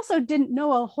 And I also didn't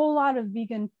know a whole lot of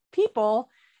vegan people.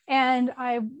 And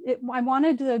I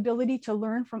wanted the ability to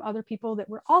learn from other people that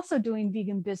were also doing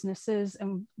vegan businesses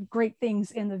and great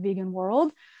things in the vegan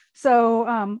world.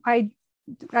 So I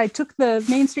took the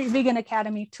Main Street Vegan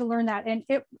Academy to learn that. And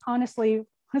it honestly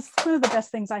was one of the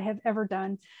best things I have ever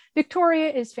done. Victoria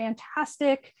is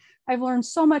fantastic. I've learned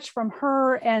so much from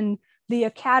her and the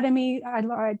Academy.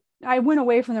 I went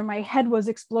away from there. My head was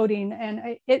exploding,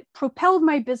 and it propelled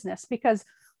my business, because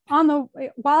while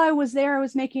I was there, I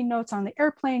was making notes on the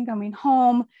airplane coming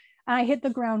home, and I hit the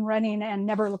ground running and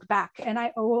never looked back. And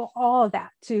I owe all of that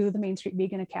to the Main Street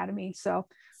Vegan Academy. So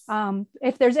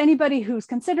if there's anybody who's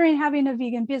considering having a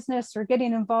vegan business or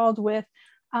getting involved with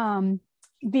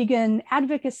vegan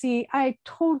advocacy, I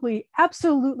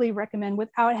absolutely recommend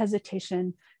without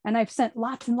hesitation. And I've sent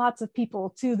lots and lots of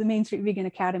people to the Main Street Vegan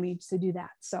Academy to do that.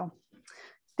 So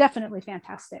definitely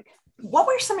fantastic. What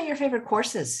were some of your favorite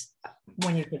courses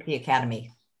when you took the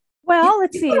Academy? Well,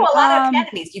 let's You see. go to a lot of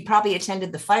academies. You probably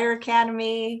attended the fire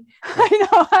academy. I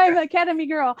know, I'm an academy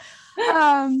girl.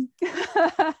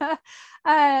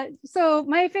 So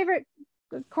my favorite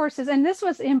courses, and this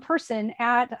was in person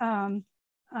at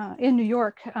in New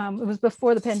York. It was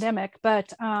before the pandemic,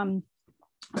 but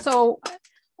so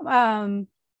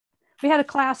we had a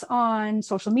class on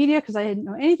social media because I didn't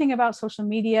know anything about social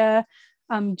media.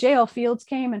 JL Fields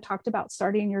came and talked about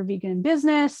starting your vegan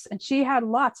business, and she had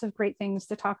lots of great things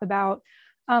to talk about.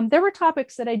 There were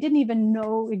topics that I didn't even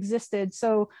know existed.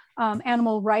 So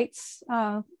animal rights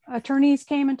attorneys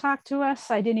came and talked to us.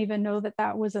 I didn't even know that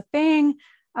that was a thing.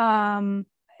 We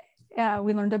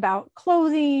learned about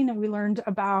clothing, and we learned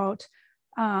about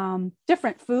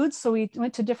different foods. So we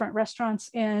went to different restaurants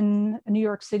in New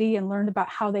York City and learned about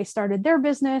how they started their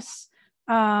business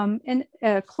in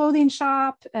a clothing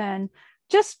shop, and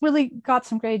just really got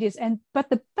some great ideas. But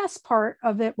the best part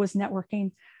of it was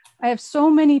networking. I have so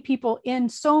many people in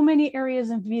so many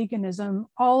areas of veganism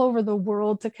all over the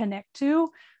world to connect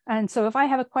to. And so if I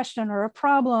have a question or a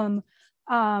problem,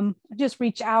 just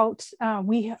reach out.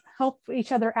 We help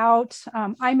each other out.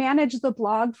 I manage the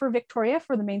blog for Victoria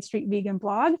for the Main Street Vegan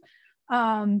blog.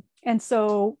 And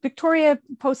so Victoria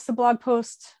posts a blog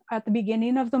post at the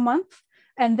beginning of the month.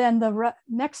 And then the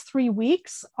next 3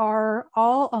 weeks are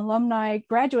all alumni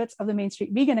graduates of the Main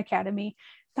Street Vegan Academy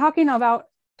talking about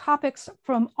topics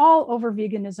from all over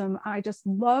veganism. I just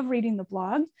love reading the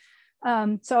blog.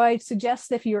 So I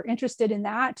suggest if you're interested in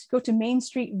that, go to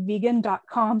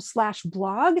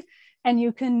mainstreetvegan.com/blog, and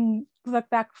you can look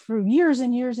back through years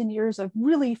and years and years of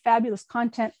really fabulous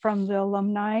content from the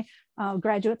alumni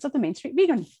graduates of the Main Street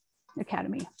Vegan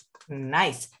Academy.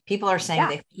 Nice. People are saying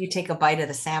that you take a bite of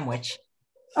the sandwich.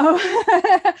 Oh,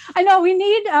 I know we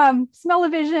need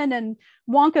smell-o-vision and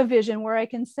Wonka-vision where I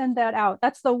can send that out.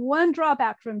 That's the one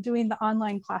drawback from doing the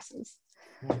online classes.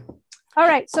 All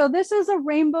right, so this is a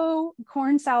rainbow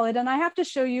corn salad, and I have to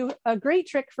show you a great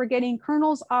trick for getting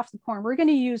kernels off the corn. We're going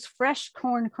to use fresh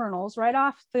corn kernels right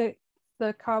off the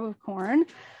cob of corn.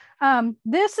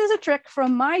 This is a trick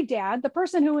from my dad, the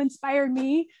person who inspired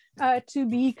me to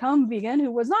become vegan,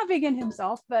 who was not vegan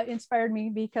himself, but inspired me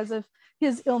because of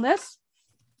his illness.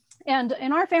 And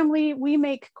in our family, we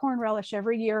make corn relish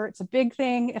every year. It's a big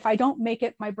thing. If I don't make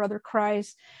it, my brother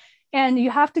cries. And you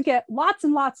have to get lots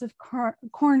and lots of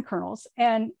corn kernels,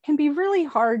 and it can be really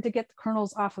hard to get the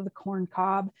kernels off of the corn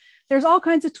cob. There's all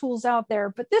kinds of tools out there,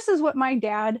 but this is what my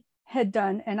dad had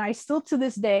done. And I still to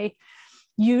this day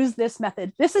use this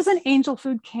method. This is an angel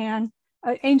food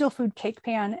cake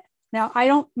pan. Now, I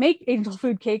don't make angel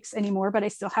food cakes anymore, but I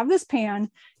still have this pan.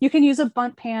 You can use a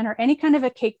bundt pan or any kind of a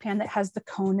cake pan that has the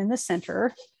cone in the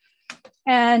center.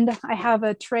 And I have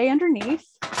a tray underneath.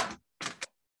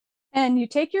 And you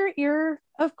take your ear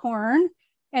of corn,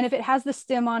 and if it has the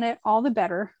stem on it, all the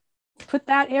better. Put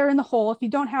that air in the hole. If you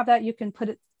don't have that, you can put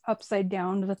it upside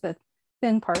down with the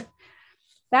thin part.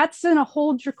 That's going to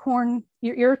hold your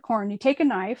ear of corn. You take a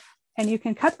knife, and you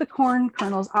can cut the corn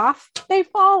kernels off. They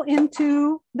fall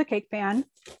into the cake pan.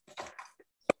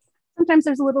 Sometimes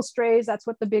there's little strays. That's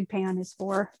what the big pan is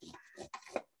for.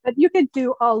 But you could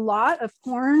do a lot of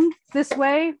corn this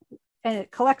way, and it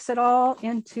collects it all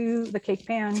into the cake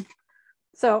pan.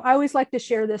 So I always like to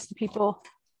share this to people.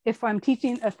 If I'm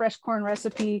teaching a fresh corn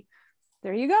recipe,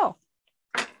 there you go.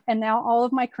 And now all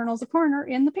of my kernels of corn are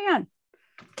in the pan.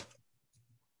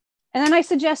 And then I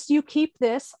suggest you keep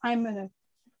this. I'm going to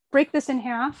break this in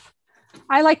half.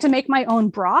 I like to make my own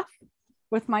broth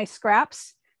with my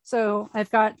scraps. So I've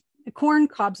got the corn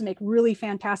cobs make really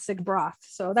fantastic broth.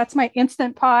 So that's my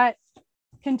Instant Pot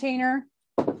container.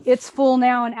 It's full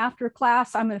now, and after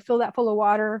class, I'm going to fill that full of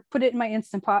water, put it in my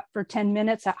Instant Pot for 10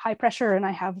 minutes at high pressure, and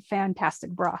I have fantastic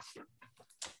broth.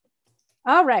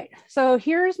 All right, so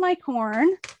here's my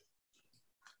corn.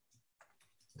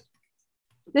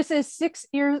 This is 6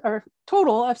 ears, or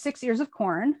total of 6 ears of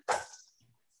corn.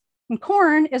 And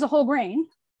corn is a whole grain.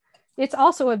 It's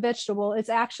also a vegetable. It's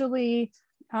actually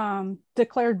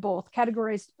declared both,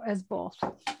 categorized as both.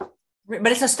 But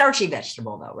it's a starchy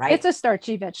vegetable though, right? It's a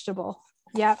starchy vegetable.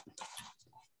 Yep.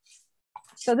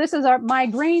 So this is my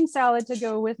grain salad to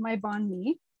go with my banh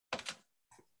mi.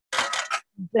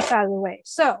 This out of the way.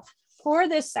 So for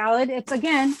this salad, it's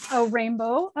again a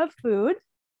rainbow of food.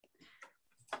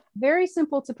 Very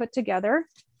simple to put together.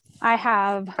 I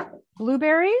have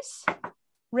blueberries,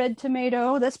 red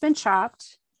tomato that's been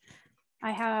chopped.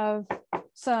 I have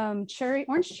some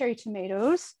orange cherry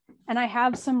tomatoes, and I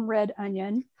have some red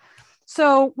onion.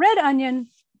 So red onion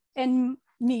and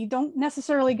me don't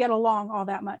necessarily get along all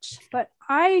that much, but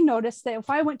I noticed that if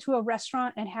I went to a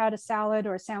restaurant and had a salad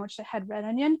or a sandwich that had red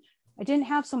onion, I didn't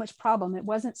have so much problem. It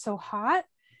wasn't so hot.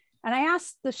 And I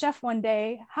asked the chef one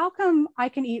day, how come I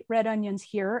can eat red onions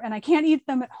here and I can't eat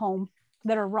them at home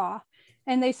that are raw?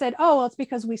 And they said, oh, well, it's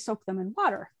because we soak them in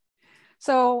water.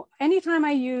 So anytime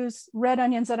I use red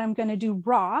onions that I'm going to do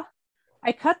raw,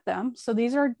 I cut them. So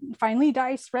these are finely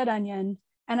diced red onion,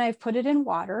 and I've put it in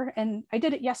water, and I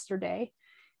did it yesterday.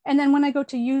 And then when I go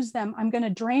to use them, I'm going to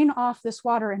drain off this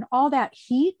water, and all that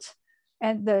heat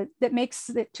and that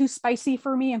makes it too spicy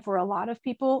for me and for a lot of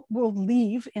people will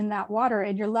leave in that water,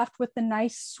 and you're left with the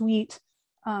nice, sweet,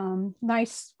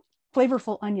 nice,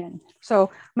 flavorful onion. So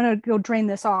I'm going to go drain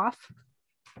this off.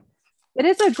 It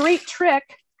is a great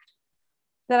trick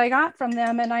that I got from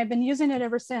them, and I've been using it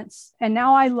ever since. And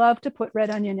now I love to put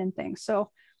red onion in things. So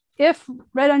if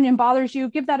red onion bothers you,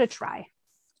 give that a try.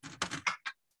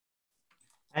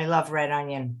 I love red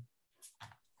onion.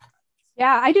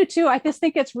 Yeah, I do too. I just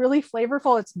think it's really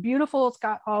flavorful. It's beautiful. It's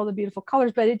got all the beautiful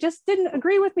colors, but it just didn't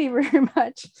agree with me very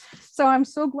much. So I'm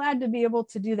so glad to be able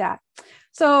to do that.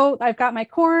 So I've got my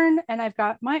corn and I've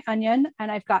got my onion,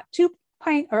 and I've got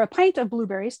a pint of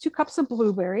blueberries, 2 cups of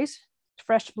blueberries,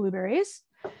 fresh blueberries.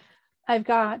 I've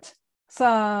got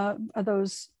some of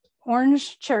those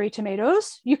orange cherry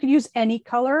tomatoes. You could use any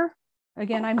color.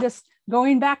 Again, I'm just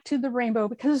going back to the rainbow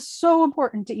because it's so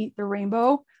important to eat the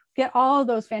rainbow. Get all of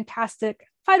those fantastic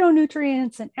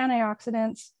phytonutrients and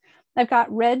antioxidants. I've got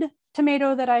red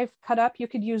tomato that I've cut up. You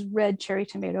could use red cherry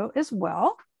tomato as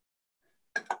well.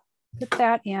 Put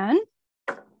that in.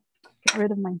 Get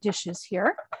rid of my dishes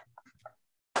here.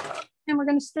 And we're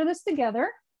going to stir this together.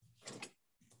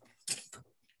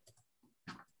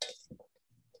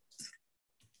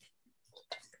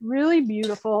 Really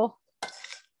beautiful.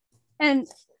 And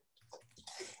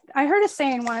I heard a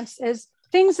saying once is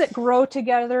things that grow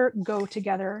together go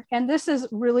together. And this is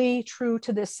really true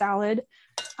to this salad.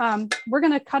 We're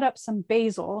going to cut up some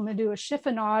basil. I'm going to do a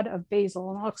chiffonade of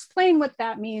basil, and I'll explain what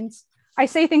that means. I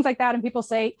say things like that and people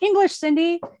say, English,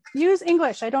 Cindy, use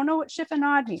English. I don't know what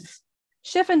chiffonade means.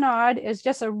 Chiffonade is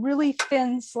just a really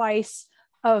thin slice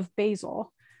of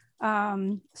basil.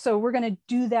 So we're going to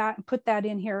do that and put that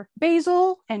in here.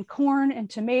 Basil and corn and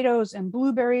tomatoes and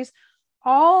blueberries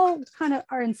all kind of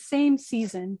are in same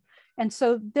season. And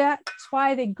so that's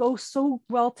why they go so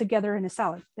well together in a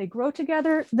salad. They grow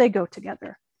together, they go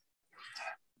together.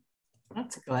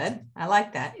 That's good. I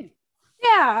like that.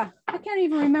 Yeah, I can't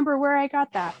even remember where I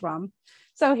got that from.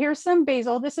 So here's some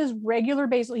basil. This is regular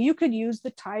basil. You could use the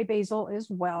Thai basil as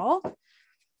well.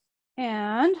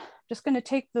 And just going to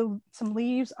take some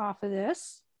leaves off of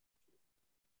this.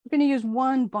 I'm going to use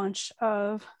 1 bunch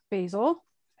of basil.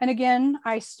 And again,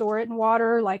 I store it in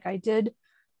water like I did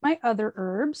my other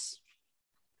herbs.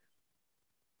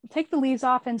 Take the leaves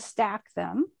off and stack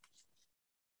them.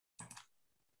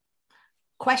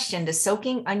 Question, does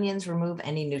soaking onions remove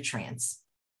any nutrients?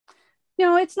 You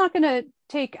know, it's not going to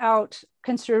take out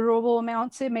considerable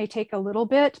amounts. It may take a little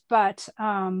bit, but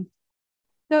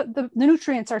the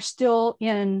nutrients are still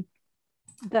in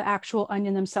the actual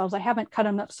onion themselves. I haven't cut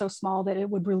them up so small that it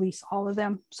would release all of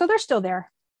them. So they're still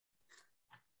there.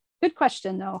 Good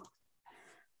question though.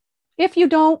 If you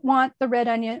don't want the red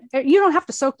onion, you don't have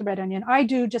to soak the red onion. I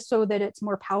do just so that it's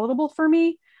more palatable for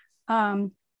me.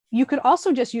 You could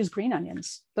also just use green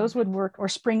onions. Those would work, or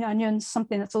spring onions,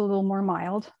 something that's a little more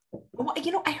mild. Well,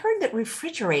 you know, I heard that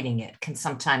refrigerating it can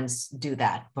sometimes do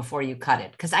that before you cut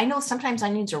it. Because I know sometimes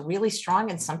onions are really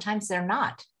strong and sometimes they're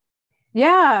not.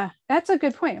 Yeah, that's a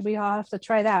good point. We all have to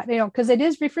try that, you know, because it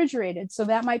is refrigerated. So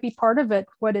that might be part of it,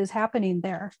 what is happening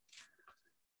there.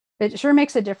 It sure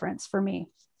makes a difference for me.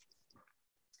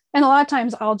 And a lot of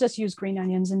times I'll just use green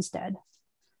onions instead.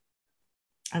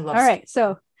 I love. All right,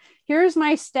 so here's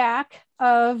my stack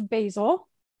of basil,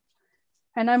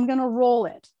 and I'm going to roll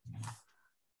it.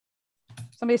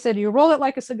 Somebody said, you roll it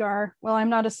like a cigar. Well, I'm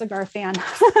not a cigar fan.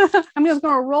 I'm just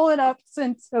going to roll it up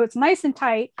so it's nice and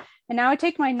tight. And now I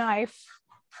take my knife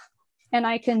and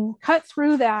I can cut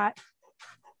through that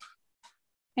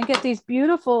and get these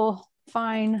beautiful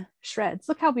fine shreds.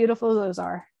 Look how beautiful those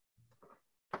are.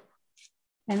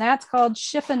 And that's called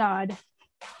chiffonade.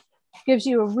 Gives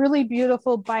you a really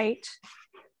beautiful bite.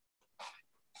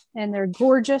 And they're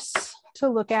gorgeous to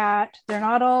look at. They're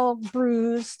not all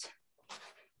bruised.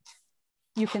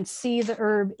 You can see the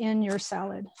herb in your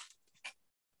salad.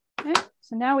 Okay,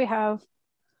 so now we have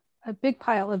a big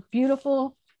pile of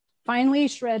beautiful, finely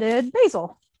shredded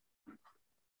basil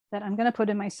that I'm going to put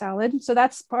in my salad. So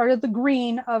that's part of the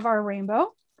green of our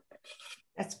rainbow.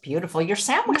 That's beautiful. Your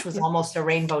sandwich was almost a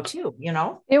rainbow too, you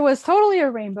know? It was totally a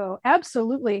rainbow.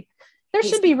 Absolutely. There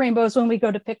should be rainbows when we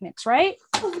go to picnics, right?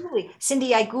 Absolutely.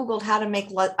 Cindy, I Googled how to make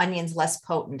onions less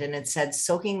potent, and it said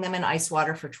soaking them in ice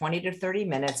water for 20 to 30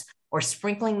 minutes or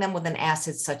sprinkling them with an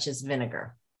acid such as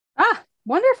vinegar. Ah,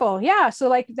 wonderful. Yeah. So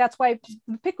like, that's why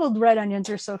pickled red onions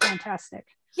are so fantastic.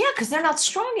 Yeah, because they're not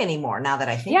strong anymore now that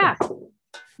I think Yeah. about it.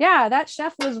 Yeah. That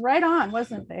chef was right on,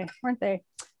 wasn't they? Weren't they?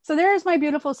 So there's my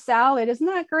beautiful salad. Isn't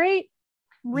that great?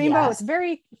 Rainbow. Yes. It's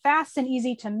very fast and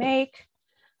easy to make.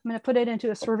 I'm going to put it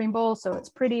into a serving bowl so it's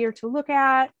prettier to look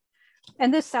at.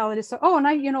 And this salad is so, oh,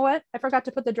 and you know what? I forgot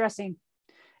to put the dressing.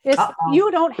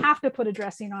 You don't have to put a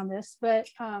dressing on this, but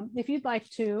if you'd like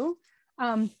to,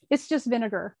 it's just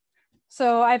vinegar.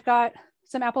 So I've got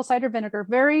some apple cider vinegar,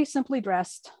 very simply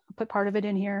dressed. I'll put part of it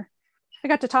in here. I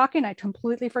got to talking. I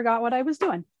completely forgot what I was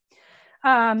doing.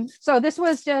 So this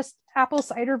was just apple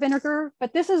cider vinegar,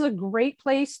 but this is a great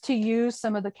place to use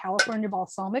some of the California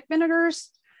balsamic vinegars.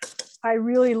 I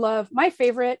really love, my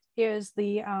favorite is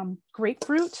the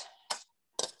grapefruit.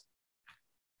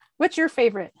 What's your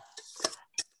favorite?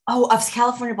 Oh, of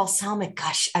California balsamic.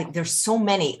 Gosh, there's so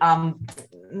many.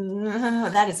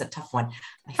 That is a tough one.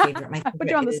 My favorite. I put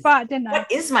you on the spot, didn't I?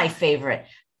 What is my favorite?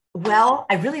 Well,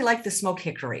 I really like the smoked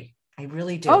hickory. I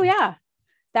really do. Oh yeah.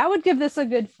 That would give this a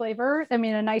good flavor. I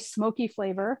mean, a nice smoky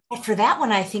flavor. But for that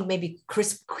one, I think maybe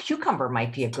crisp cucumber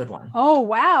might be a good one. Oh,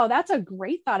 wow. That's a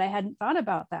great thought. I hadn't thought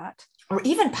about that. Or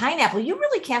even pineapple. You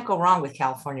really can't go wrong with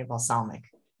California balsamic.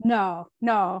 No.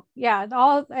 Yeah.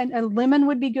 And lemon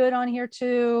would be good on here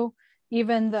too.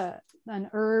 Even an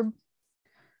herb.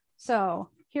 So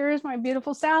here's my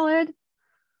beautiful salad.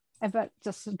 I've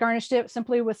just garnished it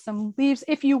simply with some leaves.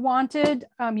 If you wanted,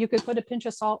 you could put a pinch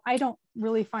of salt. I don't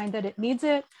really find that it needs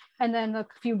it. And then a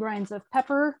few grinds of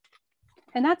pepper.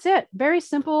 And that's it. Very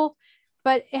simple,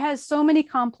 but it has so many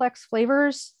complex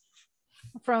flavors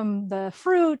from the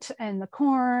fruit and the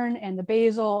corn and the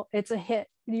basil. It's a hit.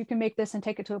 You can make this and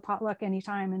take it to a potluck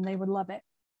anytime and they would love it.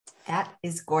 That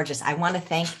is gorgeous. I want to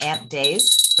thank Aunt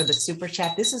Days for the super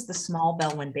chat. This is the small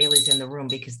bell when Bailey's in the room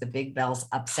because the big bells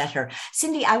upset her.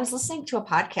 Cindy, I was listening to a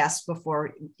podcast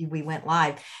before we went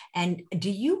live. And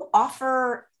do you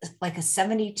offer like a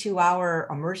 72-hour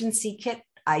emergency kit?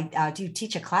 Do you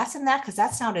teach a class in that? Because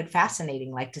that sounded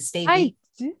fascinating, like to stay.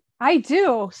 I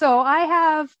do. So I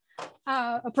have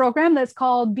a program that's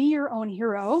called Be Your Own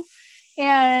Hero.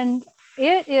 And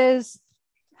it is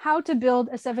how to build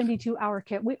a 72-hour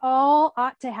kit. We all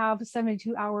ought to have a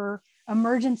 72-hour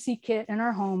emergency kit in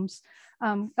our homes.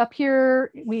 Up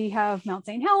here, we have Mount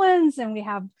St. Helens and we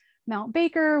have Mount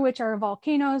Baker, which are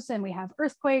volcanoes, and we have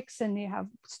earthquakes and we have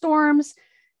storms.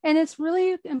 And it's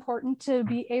really important to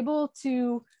be able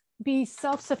to be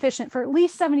self-sufficient for at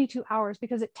least 72 hours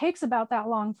because it takes about that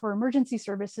long for emergency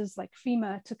services like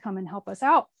FEMA to come and help us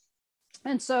out.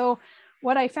 And so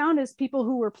what I found is people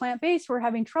who were plant-based were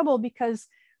having trouble because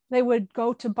they would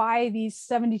go to buy these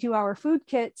 72-hour food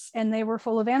kits and they were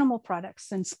full of animal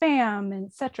products and spam and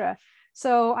etc.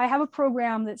 So I have a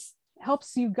program that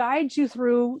helps you guide you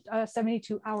through a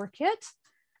 72-hour kit.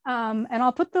 And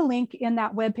I'll put the link in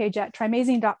that webpage at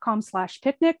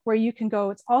trimazing.com/picnic where you can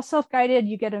go. It's all self-guided.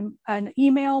 You get an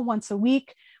email once a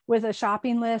week with a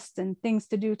shopping list and things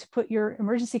to do to put your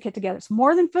emergency kit together. It's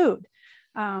more than food.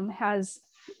 Has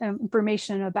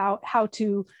information about how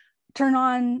to turn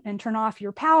on and turn off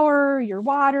your power, your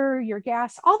water, your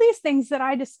gas, all these things that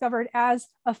I discovered as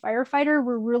a firefighter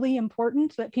were really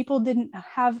important that people didn't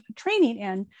have training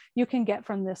in, you can get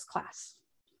from this class.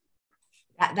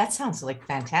 That sounds like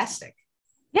fantastic.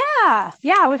 Yeah.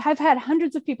 I've had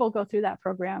hundreds of people go through that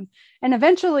program. And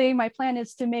eventually my plan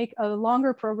is to make a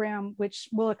longer program, which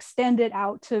will extend it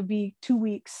out to be 2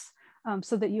 weeks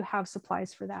so that you have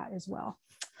supplies for that as well.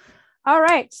 All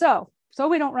right. So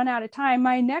we don't run out of time.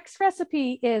 My next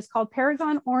recipe is called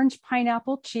Paragon Orange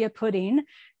Pineapple Chia Pudding.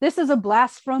 This is a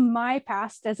blast from my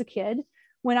past as a kid.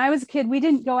 When I was a kid, we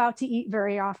didn't go out to eat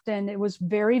very often. It was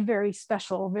very, very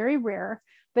special, very rare.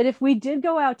 But if we did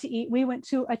go out to eat, we went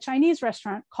to a Chinese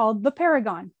restaurant called the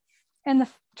Paragon. And the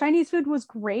Chinese food was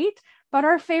great. But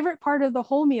our favorite part of the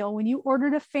whole meal, when you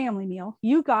ordered a family meal,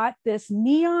 you got this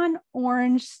neon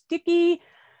orange, sticky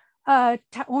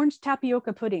orange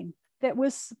tapioca pudding. That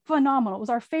was phenomenal. It was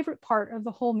our favorite part of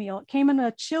the whole meal. It came in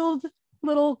a chilled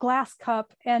little glass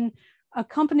cup and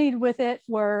accompanied with it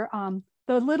were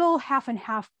the little half and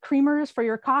half creamers for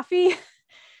your coffee.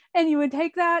 And you would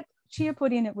take that chia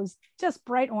pudding. It was just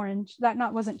bright orange.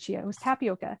 Wasn't chia, it was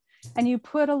tapioca. And you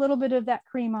put a little bit of that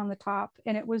cream on the top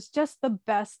and it was just the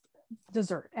best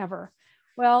dessert ever.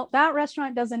 Well, that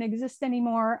restaurant doesn't exist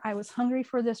anymore. I was hungry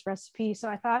for this recipe. So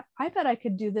I thought, I bet I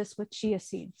could do this with chia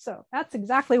seeds. So that's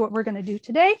exactly what we're going to do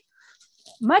today.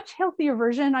 Much healthier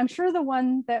version. I'm sure the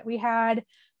one that we had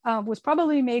was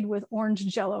probably made with orange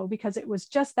Jello because it was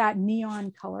just that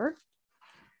neon color.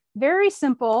 Very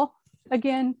simple.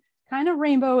 Again, kind of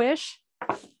rainbow-ish,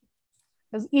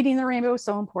 because eating the rainbow is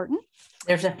so important.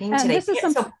 There's a theme today.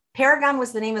 So Paragon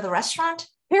was the name of the restaurant?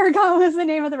 Paragon was the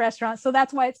name of the restaurant. So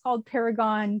that's why it's called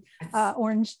Paragon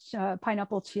Orange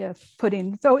Pineapple Chia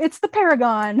Pudding. So it's the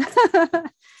Paragon,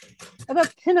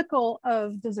 the pinnacle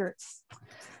of desserts.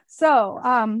 So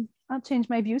I'll change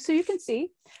my view so you can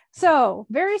see. So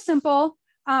very simple.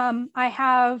 I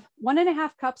have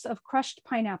 1.5 cups of crushed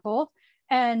pineapple,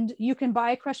 and you can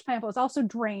buy crushed pineapple. It's also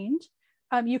drained.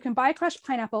 You can buy crushed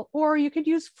pineapple, or you could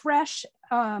use fresh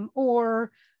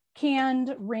or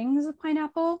canned rings of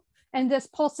pineapple and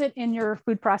just pulse it in your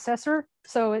food processor.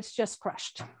 So it's just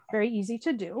crushed, very easy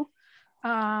to do.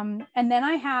 And then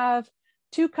I have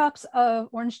 2 cups of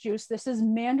orange juice. This is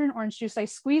mandarin orange juice. I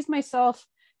squeezed myself,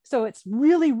 so it's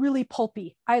really, really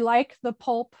pulpy. I like the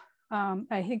pulp.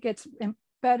 I think it's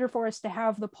better for us to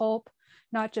have the pulp,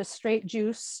 not just straight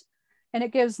juice, and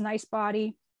it gives nice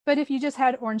body. But if you just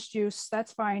had orange juice,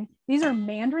 that's fine. These are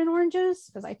mandarin oranges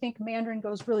because I think mandarin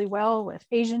goes really well with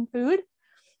Asian food.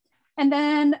 And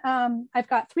then I've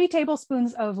got 3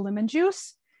 tablespoons of lemon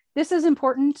juice. This is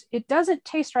important. It doesn't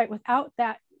taste right without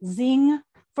that zing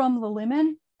from the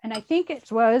lemon. And I think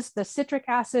it was the citric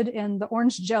acid in the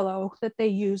orange Jello that they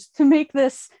used to make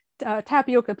this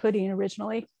tapioca pudding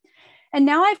originally. And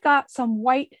now I've got some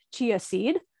white chia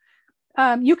seed.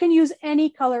 You can use any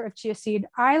color of chia seed.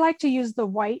 I like to use the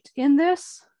white in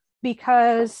this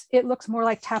because it looks more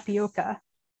like tapioca.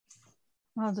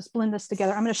 I'll just blend this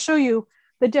together. I'm going to show you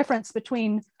the difference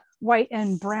between white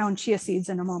and brown chia seeds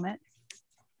in a moment.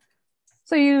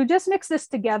 So you just mix this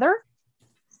together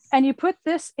and you put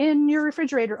this in your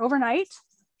refrigerator overnight.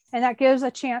 And that gives a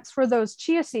chance for those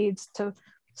chia seeds to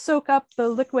soak up the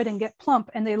liquid and get plump,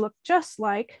 and they look just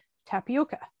like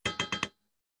tapioca.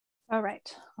 All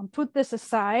right, I'll put this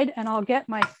aside and I'll get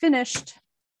my finished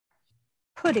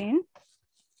pudding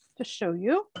to show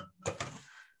you.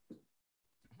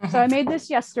 So I made this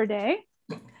yesterday.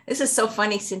 This is so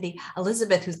funny, Cindy.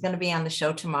 Elizabeth, who's going to be on the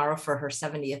show tomorrow for her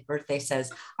 70th birthday,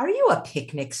 says, "Are you a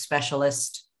picnic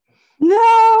specialist?"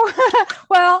 No,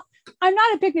 well, I'm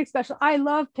not a picnic specialist. I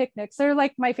love picnics. They're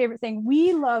like my favorite thing.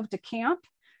 We love to camp.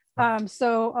 We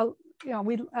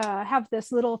have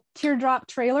this little teardrop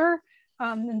trailer.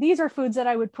 And these are foods that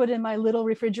I would put in my little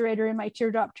refrigerator in my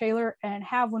teardrop trailer and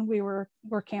have when we were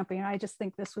camping. I just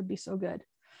think this would be so good.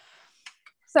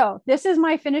 So this is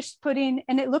my finished pudding,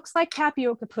 and it looks like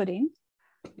tapioca pudding.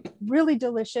 Really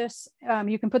delicious.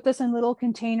 You can put this in little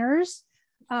containers,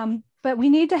 but we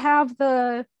need to have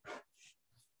the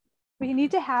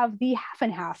half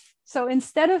and half. So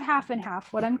instead of half and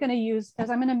half, what I'm going to use is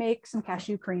I'm going to make some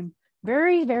cashew cream.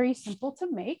 Very, very simple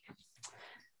to make.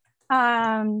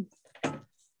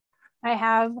 I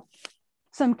have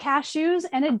some cashews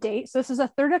and a date. So this is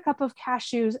 1/3 cup of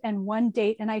cashews and 1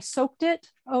 date. And I soaked it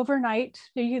overnight.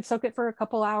 You can soak it for a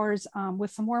couple hours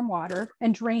with some warm water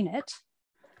and drain it.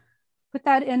 Put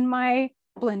that in my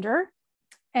blender.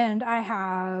 And I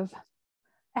have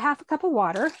 1/2 cup of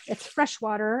water. It's fresh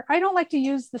water. I don't like to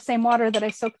use the same water that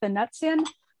I soak the nuts in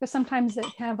because sometimes it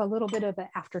can have a little bit of an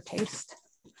aftertaste.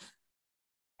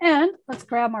 And let's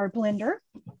grab our blender.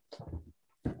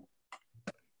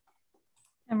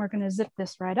 And we're going to zip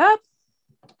this right up.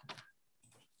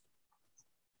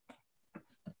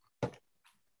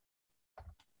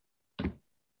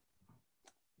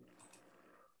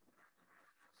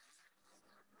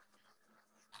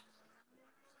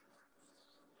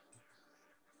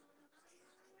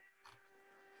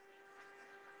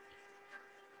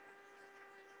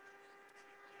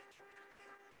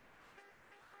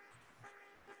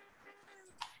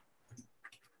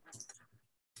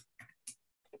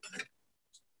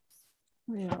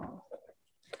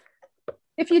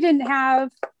 If you didn't have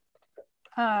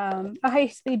a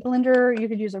high-speed blender, you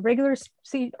could use a regular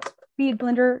speed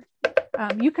blender.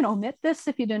 You can omit this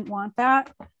if you didn't want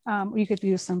that. You could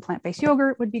use some plant-based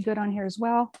yogurt, would be good on here as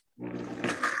well.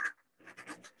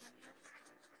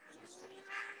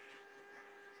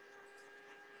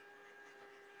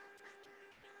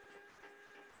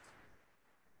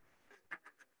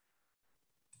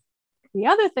 The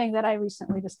other thing that I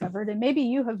recently discovered, and maybe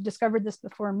you have discovered this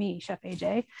before me, Chef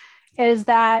AJ, is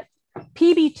that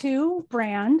PB2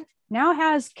 brand now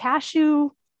has cashew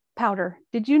powder.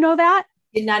 Did you know that?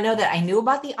 Did not know that. I knew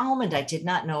about the almond. I did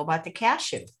not know about the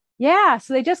cashew. Yeah,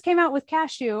 so they just came out with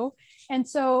cashew. And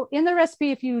so in the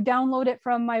recipe, if you download it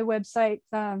from my website,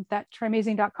 that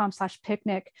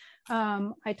trimazing.com/picnic,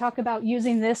 I talk about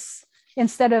using this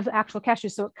instead of actual cashew.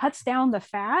 So it cuts down the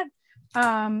fat.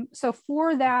 So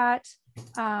for that,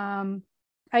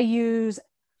 I use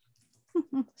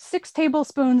 6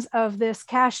 tablespoons of this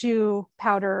cashew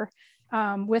powder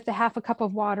with a half a cup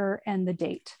of water and the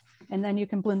date. And then you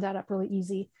can blend that up really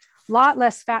easy. A lot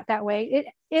less fat that way. It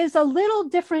is a little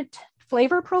different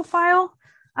flavor profile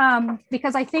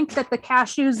because I think that the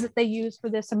cashews that they use for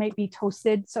this might be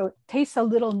toasted. So it tastes a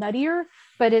little nuttier,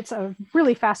 but it's a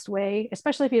really fast way,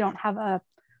 especially if you don't have a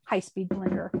high-speed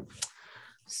blender.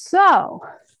 So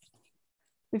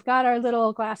we've got our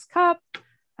little glass cup.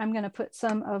 I'm going to put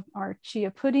some of our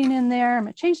chia pudding in there. I'm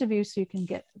going to change the view so you can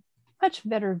get a much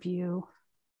better view.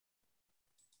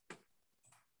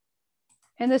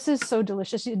 And this is so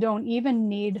delicious. You don't even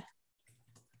need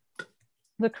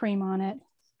the cream on it.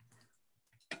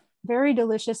 Very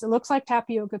delicious. It looks like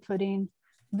tapioca pudding.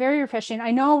 Very refreshing.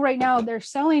 I know right now they're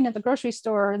selling at the grocery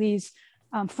store these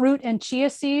fruit and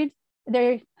chia seed.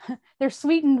 They're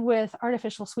sweetened with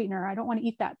artificial sweetener. I don't want to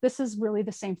eat that. This is really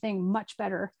the same thing, much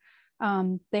better.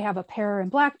 They have a pear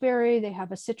and blackberry. They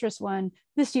have a citrus one.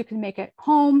 This you can make at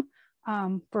home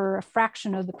for a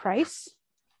fraction of the price.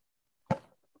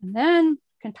 And then you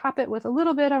can top it with a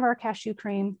little bit of our cashew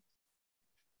cream.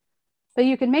 But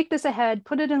you can make this ahead,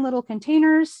 put it in little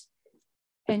containers,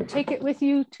 and take it with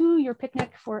you to your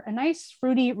picnic for a nice,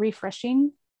 fruity,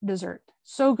 refreshing dessert.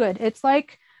 So good. It's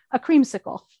like a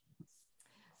creamsicle.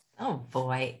 Oh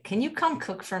boy, can you come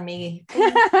cook for me?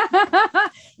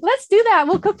 Let's do that.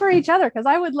 We'll cook for each other because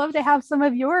I would love to have some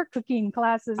of your cooking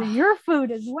classes and your food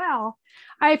as well.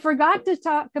 I forgot to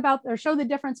talk about or show the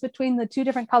difference between the 2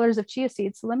 different colors of chia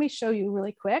seeds. So let me show you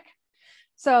really quick.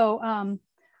 So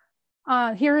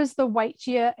here is the white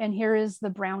chia and here is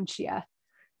the brown chia.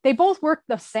 They both work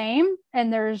the same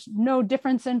and there's no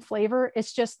difference in flavor.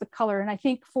 It's just the color. And I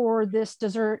think for this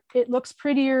dessert, it looks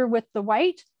prettier with the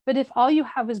white, but if all you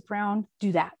have is brown,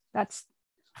 do that. That's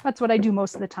what I do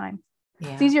most of the time.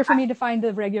 Yeah. It's easier for me to find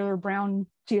the regular brown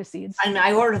chia seeds. And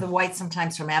I order the white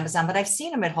sometimes from Amazon, but I've seen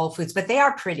them at Whole Foods, but they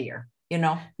are prettier, you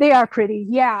know? They are pretty.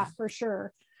 Yeah, for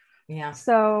sure. Yeah.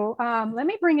 So let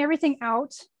me bring everything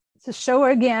out to show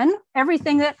again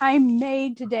everything that I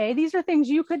made today. These are things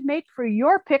you could make for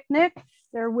your picnic.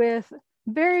 They're with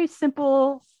very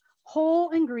simple whole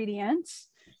ingredients.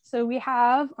 So we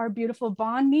have our beautiful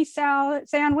banh mi salad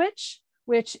sandwich,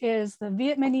 which is the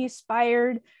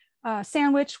Vietnamese-inspired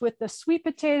sandwich with the sweet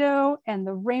potato and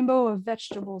the rainbow of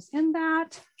vegetables in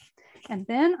that. And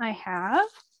then I have,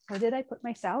 where did I put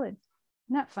my salad?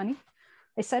 Isn't that funny?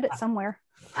 I said it somewhere.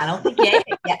 I don't think you ate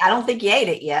it yet. I don't think you ate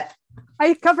it yet.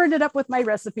 I covered it up with my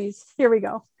recipes. Here we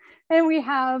go. And we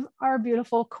have our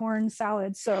beautiful corn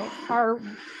salad. So our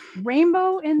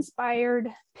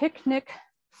rainbow-inspired picnic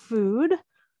food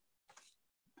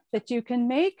that you can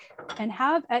make and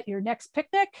have at your next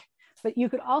picnic, but you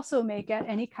could also make at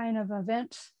any kind of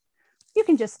event. You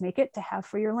can just make it to have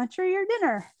for your lunch or your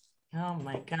dinner. Oh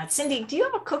my God. Cindy, do you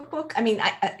have a cookbook? I mean,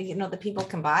 that people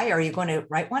can buy, or are you going to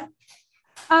write one?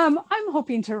 I'm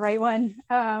hoping to write one.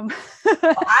 Well,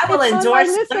 I will endorse,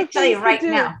 let me tell you right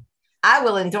now, I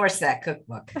will endorse that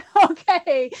cookbook.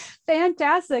 Okay,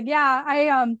 fantastic. Yeah,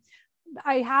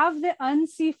 I have the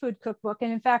Unseafood cookbook.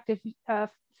 And in fact,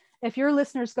 if your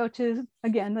listeners go to,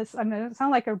 again, I'm going to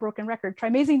sound like a broken record,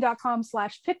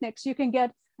 trimazing.com/picnics, you can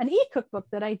get an e-cookbook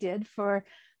that I did for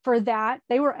that.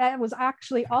 It was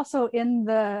actually also in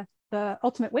the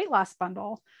Ultimate Weight Loss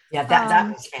Bundle. Yeah,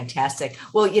 that was fantastic.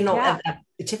 Well,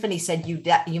 Tiffany said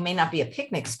you may not be a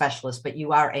picnic specialist, but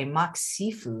you are a mock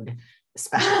seafood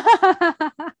specialist.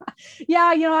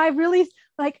 Yeah, I really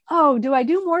do I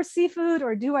do more seafood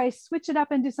or do I switch it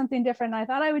up and do something different? I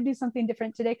thought I would do something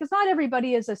different today because not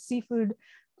everybody is a seafood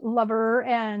lover.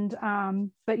 And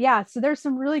but yeah, so there's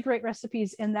some really great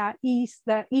recipes in that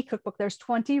e-cookbook. There's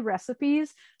 20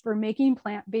 recipes for making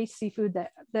plant-based seafood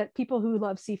that people who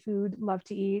love seafood love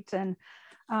to eat. And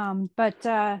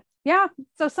yeah,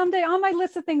 so someday on my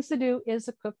list of things to do is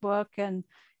a cookbook. And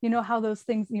you know how those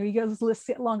things, you get those lists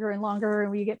get longer and longer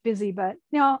and we get busy, but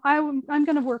I'm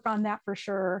going to work on that for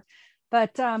sure.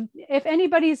 But if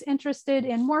anybody's interested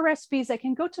in more recipes, I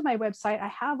can go to my website. I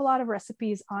have a lot of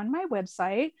recipes on my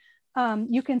website.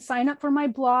 You can sign up for my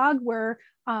blog where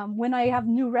when I have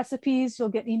new recipes, you'll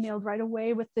get emailed right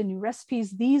away with the new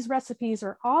recipes. These recipes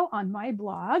are all on my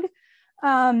blog.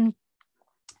 And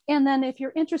then if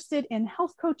you're interested in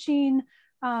health coaching,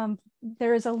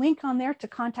 there is a link on there to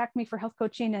contact me for health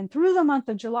coaching. And through the month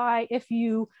of July, if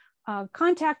you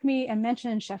contact me and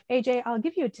mention Chef AJ, I'll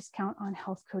give you a discount on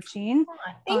health coaching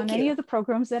on any of the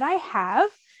programs that I have.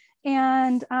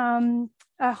 And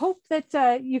I hope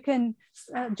that you can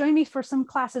join me for some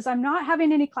classes. I'm not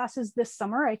having any classes this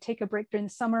summer. I take a break during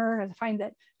the summer. I find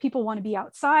that people want to be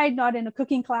outside, not in a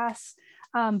cooking class.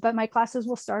 But my classes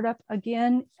will start up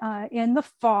again in the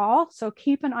fall. So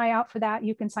keep an eye out for that.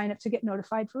 You can sign up to get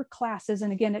notified for classes.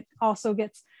 And again, it also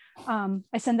gets,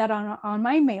 I send that on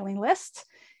my mailing list.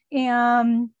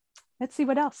 And let's see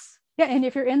what else. Yeah, and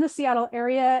if you're in the Seattle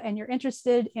area and you're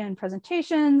interested in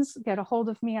presentations, get a hold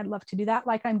of me. I'd love to do that,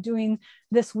 like I'm doing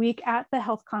this week at the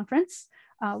health conference.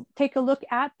 Take a look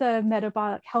at the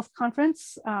Metabolic Health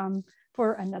Conference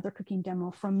for another cooking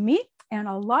demo from me, and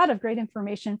a lot of great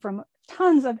information from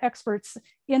tons of experts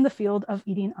in the field of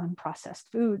eating unprocessed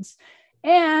foods.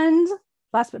 And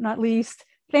last but not least,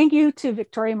 thank you to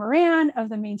Victoria Moran of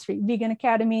the Main Street Vegan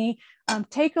Academy.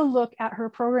 Take a look at her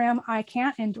program. I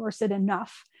can't endorse it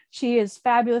enough. She is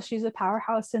fabulous. She's a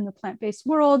powerhouse in the plant-based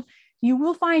world. You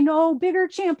will find no bigger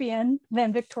champion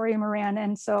than Victoria Moran.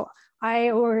 And so I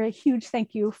owe her a huge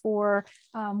thank you for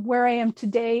where I am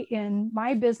today in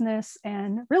my business,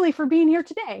 and really for being here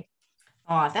today.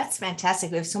 Oh, that's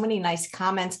fantastic. We have so many nice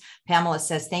comments. Pamela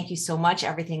says, thank you so much.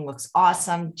 Everything looks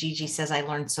awesome. Gigi says, I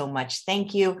learned so much.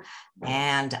 Thank you.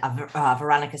 And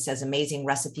Veronica says, amazing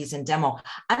recipes and demo.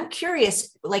 I'm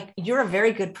curious, like, you're a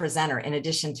very good presenter in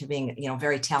addition to being,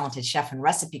 very talented chef and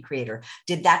recipe creator.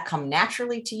 Did that come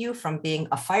naturally to you from being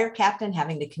a fire captain,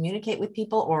 having to communicate with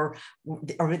people, or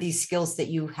were these skills that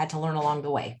you had to learn along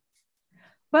the way?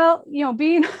 Well,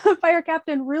 being a fire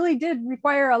captain really did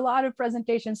require a lot of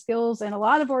presentation skills and a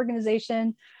lot of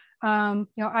organization.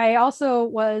 I also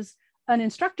was an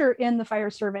instructor in the fire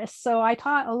service. So I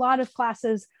taught a lot of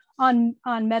classes on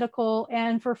medical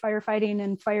and for firefighting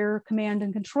and fire command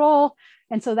and control.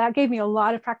 And so that gave me a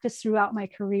lot of practice throughout my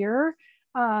career.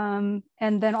 And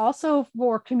then also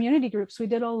for community groups, we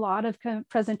did a lot of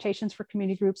presentations for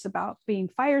community groups about being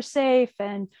fire safe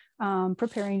and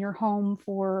preparing your home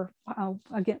for,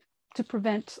 again, to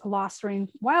prevent loss during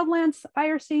wildlands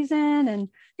fire season. And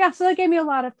yeah, so that gave me a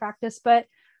lot of practice, but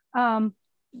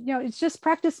it's just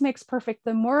practice makes perfect.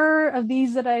 The more of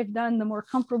these that I've done, the more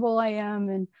comfortable I am.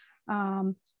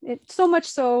 And it's so much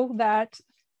so that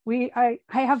I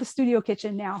have a studio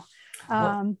kitchen now.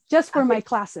 Just for my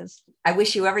classes. I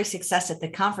wish you every success at the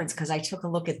conference, because I took a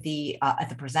look at the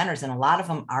presenters, and a lot of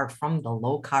them are from the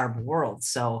low carb world.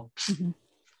 So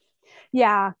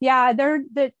yeah,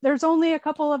 there's only a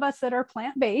couple of us that are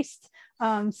plant-based,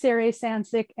 Sarah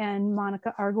Sansick and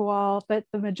Monica Argual, but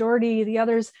the majority, the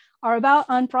others, are about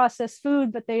unprocessed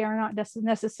food, but they are not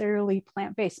necessarily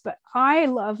plant-based. But I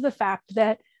love the fact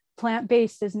that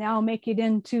plant-based is now making it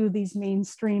into these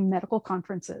mainstream medical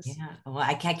conferences. Yeah, well,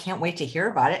 I can't wait to hear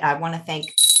about it. I want to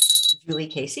thank Julie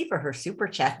Casey for her super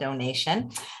chat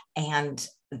donation. And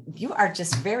you are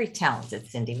just very talented,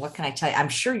 Cindy. What can I tell you? I'm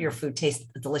sure your food tastes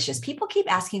delicious. People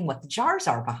keep asking what the jars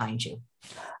are behind you.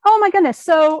 Oh my goodness.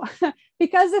 So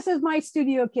because this is my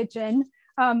studio kitchen,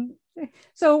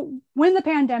 so when the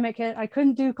pandemic hit, I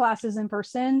couldn't do classes in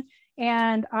person.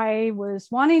 And I was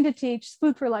wanting to teach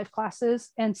Food for Life classes.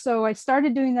 And so I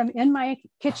started doing them in my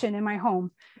kitchen, in my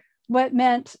home. What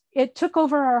meant it took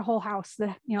over our whole house.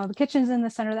 The kitchen's in the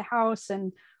center of the house.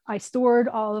 And I stored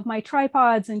all of my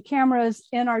tripods and cameras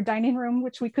in our dining room,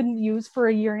 which we couldn't use for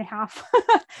a year and a half.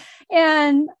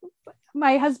 And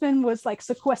my husband was like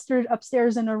sequestered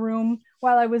upstairs in a room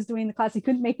while I was doing the class. He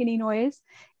couldn't make any noise.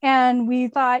 And we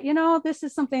thought, this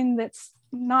is something that's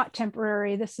not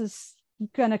temporary. This is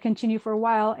going to continue for a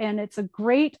while. And it's a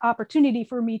great opportunity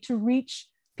for me to reach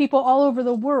people all over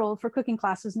the world for cooking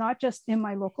classes, not just in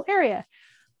my local area.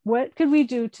 What could we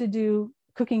do to do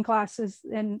cooking classes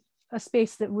in a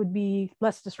space that would be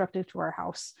less disruptive to our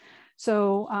house?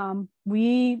 So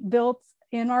we built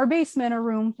in our basement a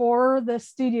room for the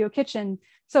studio kitchen.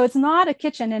 So it's not a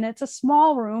kitchen, and it's a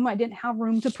small room. I didn't have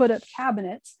room to put up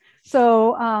cabinets.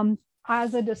 So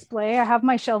as a display, I have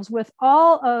my shelves with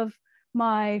all of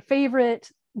my favorite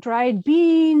dried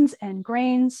beans and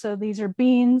grains. So these are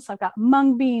beans. I've got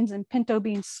mung beans and pinto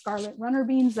beans, scarlet runner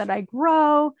beans that I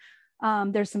grow.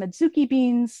 There's some adzuki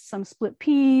beans, some split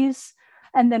peas.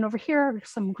 And then over here,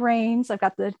 some grains. I've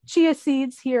got the chia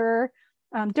seeds here,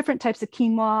 different types of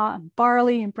quinoa,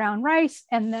 barley, and brown rice.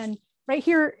 And then right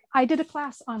here, I did a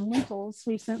class on lentils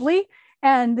recently.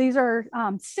 And these are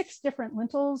 6 different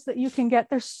lentils that you can get.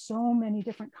 There's so many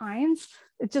different kinds.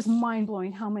 It's just mind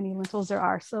blowing how many lentils there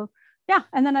are. So yeah,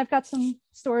 and then I've got some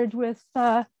storage with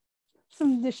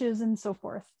some dishes and so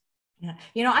forth. Yeah,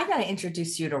 I got to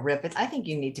introduce you to Rip. I think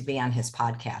you need to be on his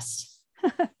podcast.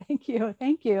 Thank you.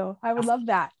 Thank you. I would love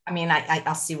that. I mean,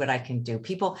 I'll see what I can do.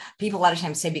 People a lot of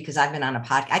times say, because I've been on a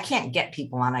podcast, I can't get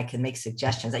people on. I can make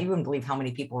suggestions. You wouldn't believe how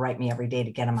many people write me every day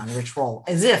to get them on Rich Roll,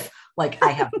 as if like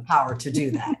I have the power to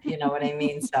do that. You know what I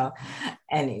mean? So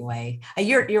anyway,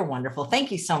 you're wonderful.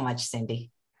 Thank you so much,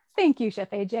 Cindy. Thank you, Chef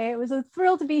AJ. It was a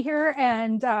thrill to be here,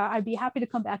 and I'd be happy to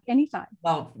come back anytime.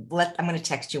 Well, I'm going to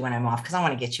text you when I'm off because I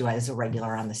want to get you as a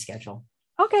regular on the schedule.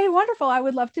 Okay, wonderful. I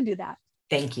would love to do that.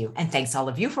 Thank you. And thanks all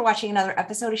of you for watching another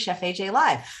episode of Chef AJ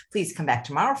Live. Please come back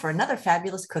tomorrow for another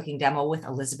fabulous cooking demo with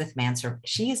Elizabeth Manser.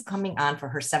 She is coming on for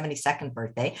her 72nd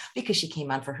birthday because she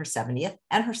came on for her 70th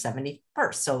and her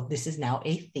 71st. So this is now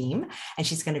a theme. And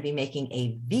she's going to be making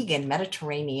a vegan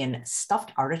Mediterranean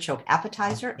stuffed artichoke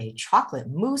appetizer, a chocolate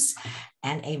mousse,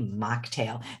 and a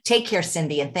mocktail. Take care,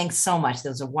 Cindy. And thanks so much. That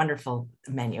was a wonderful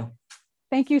menu.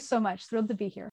 Thank you so much. Thrilled to be here.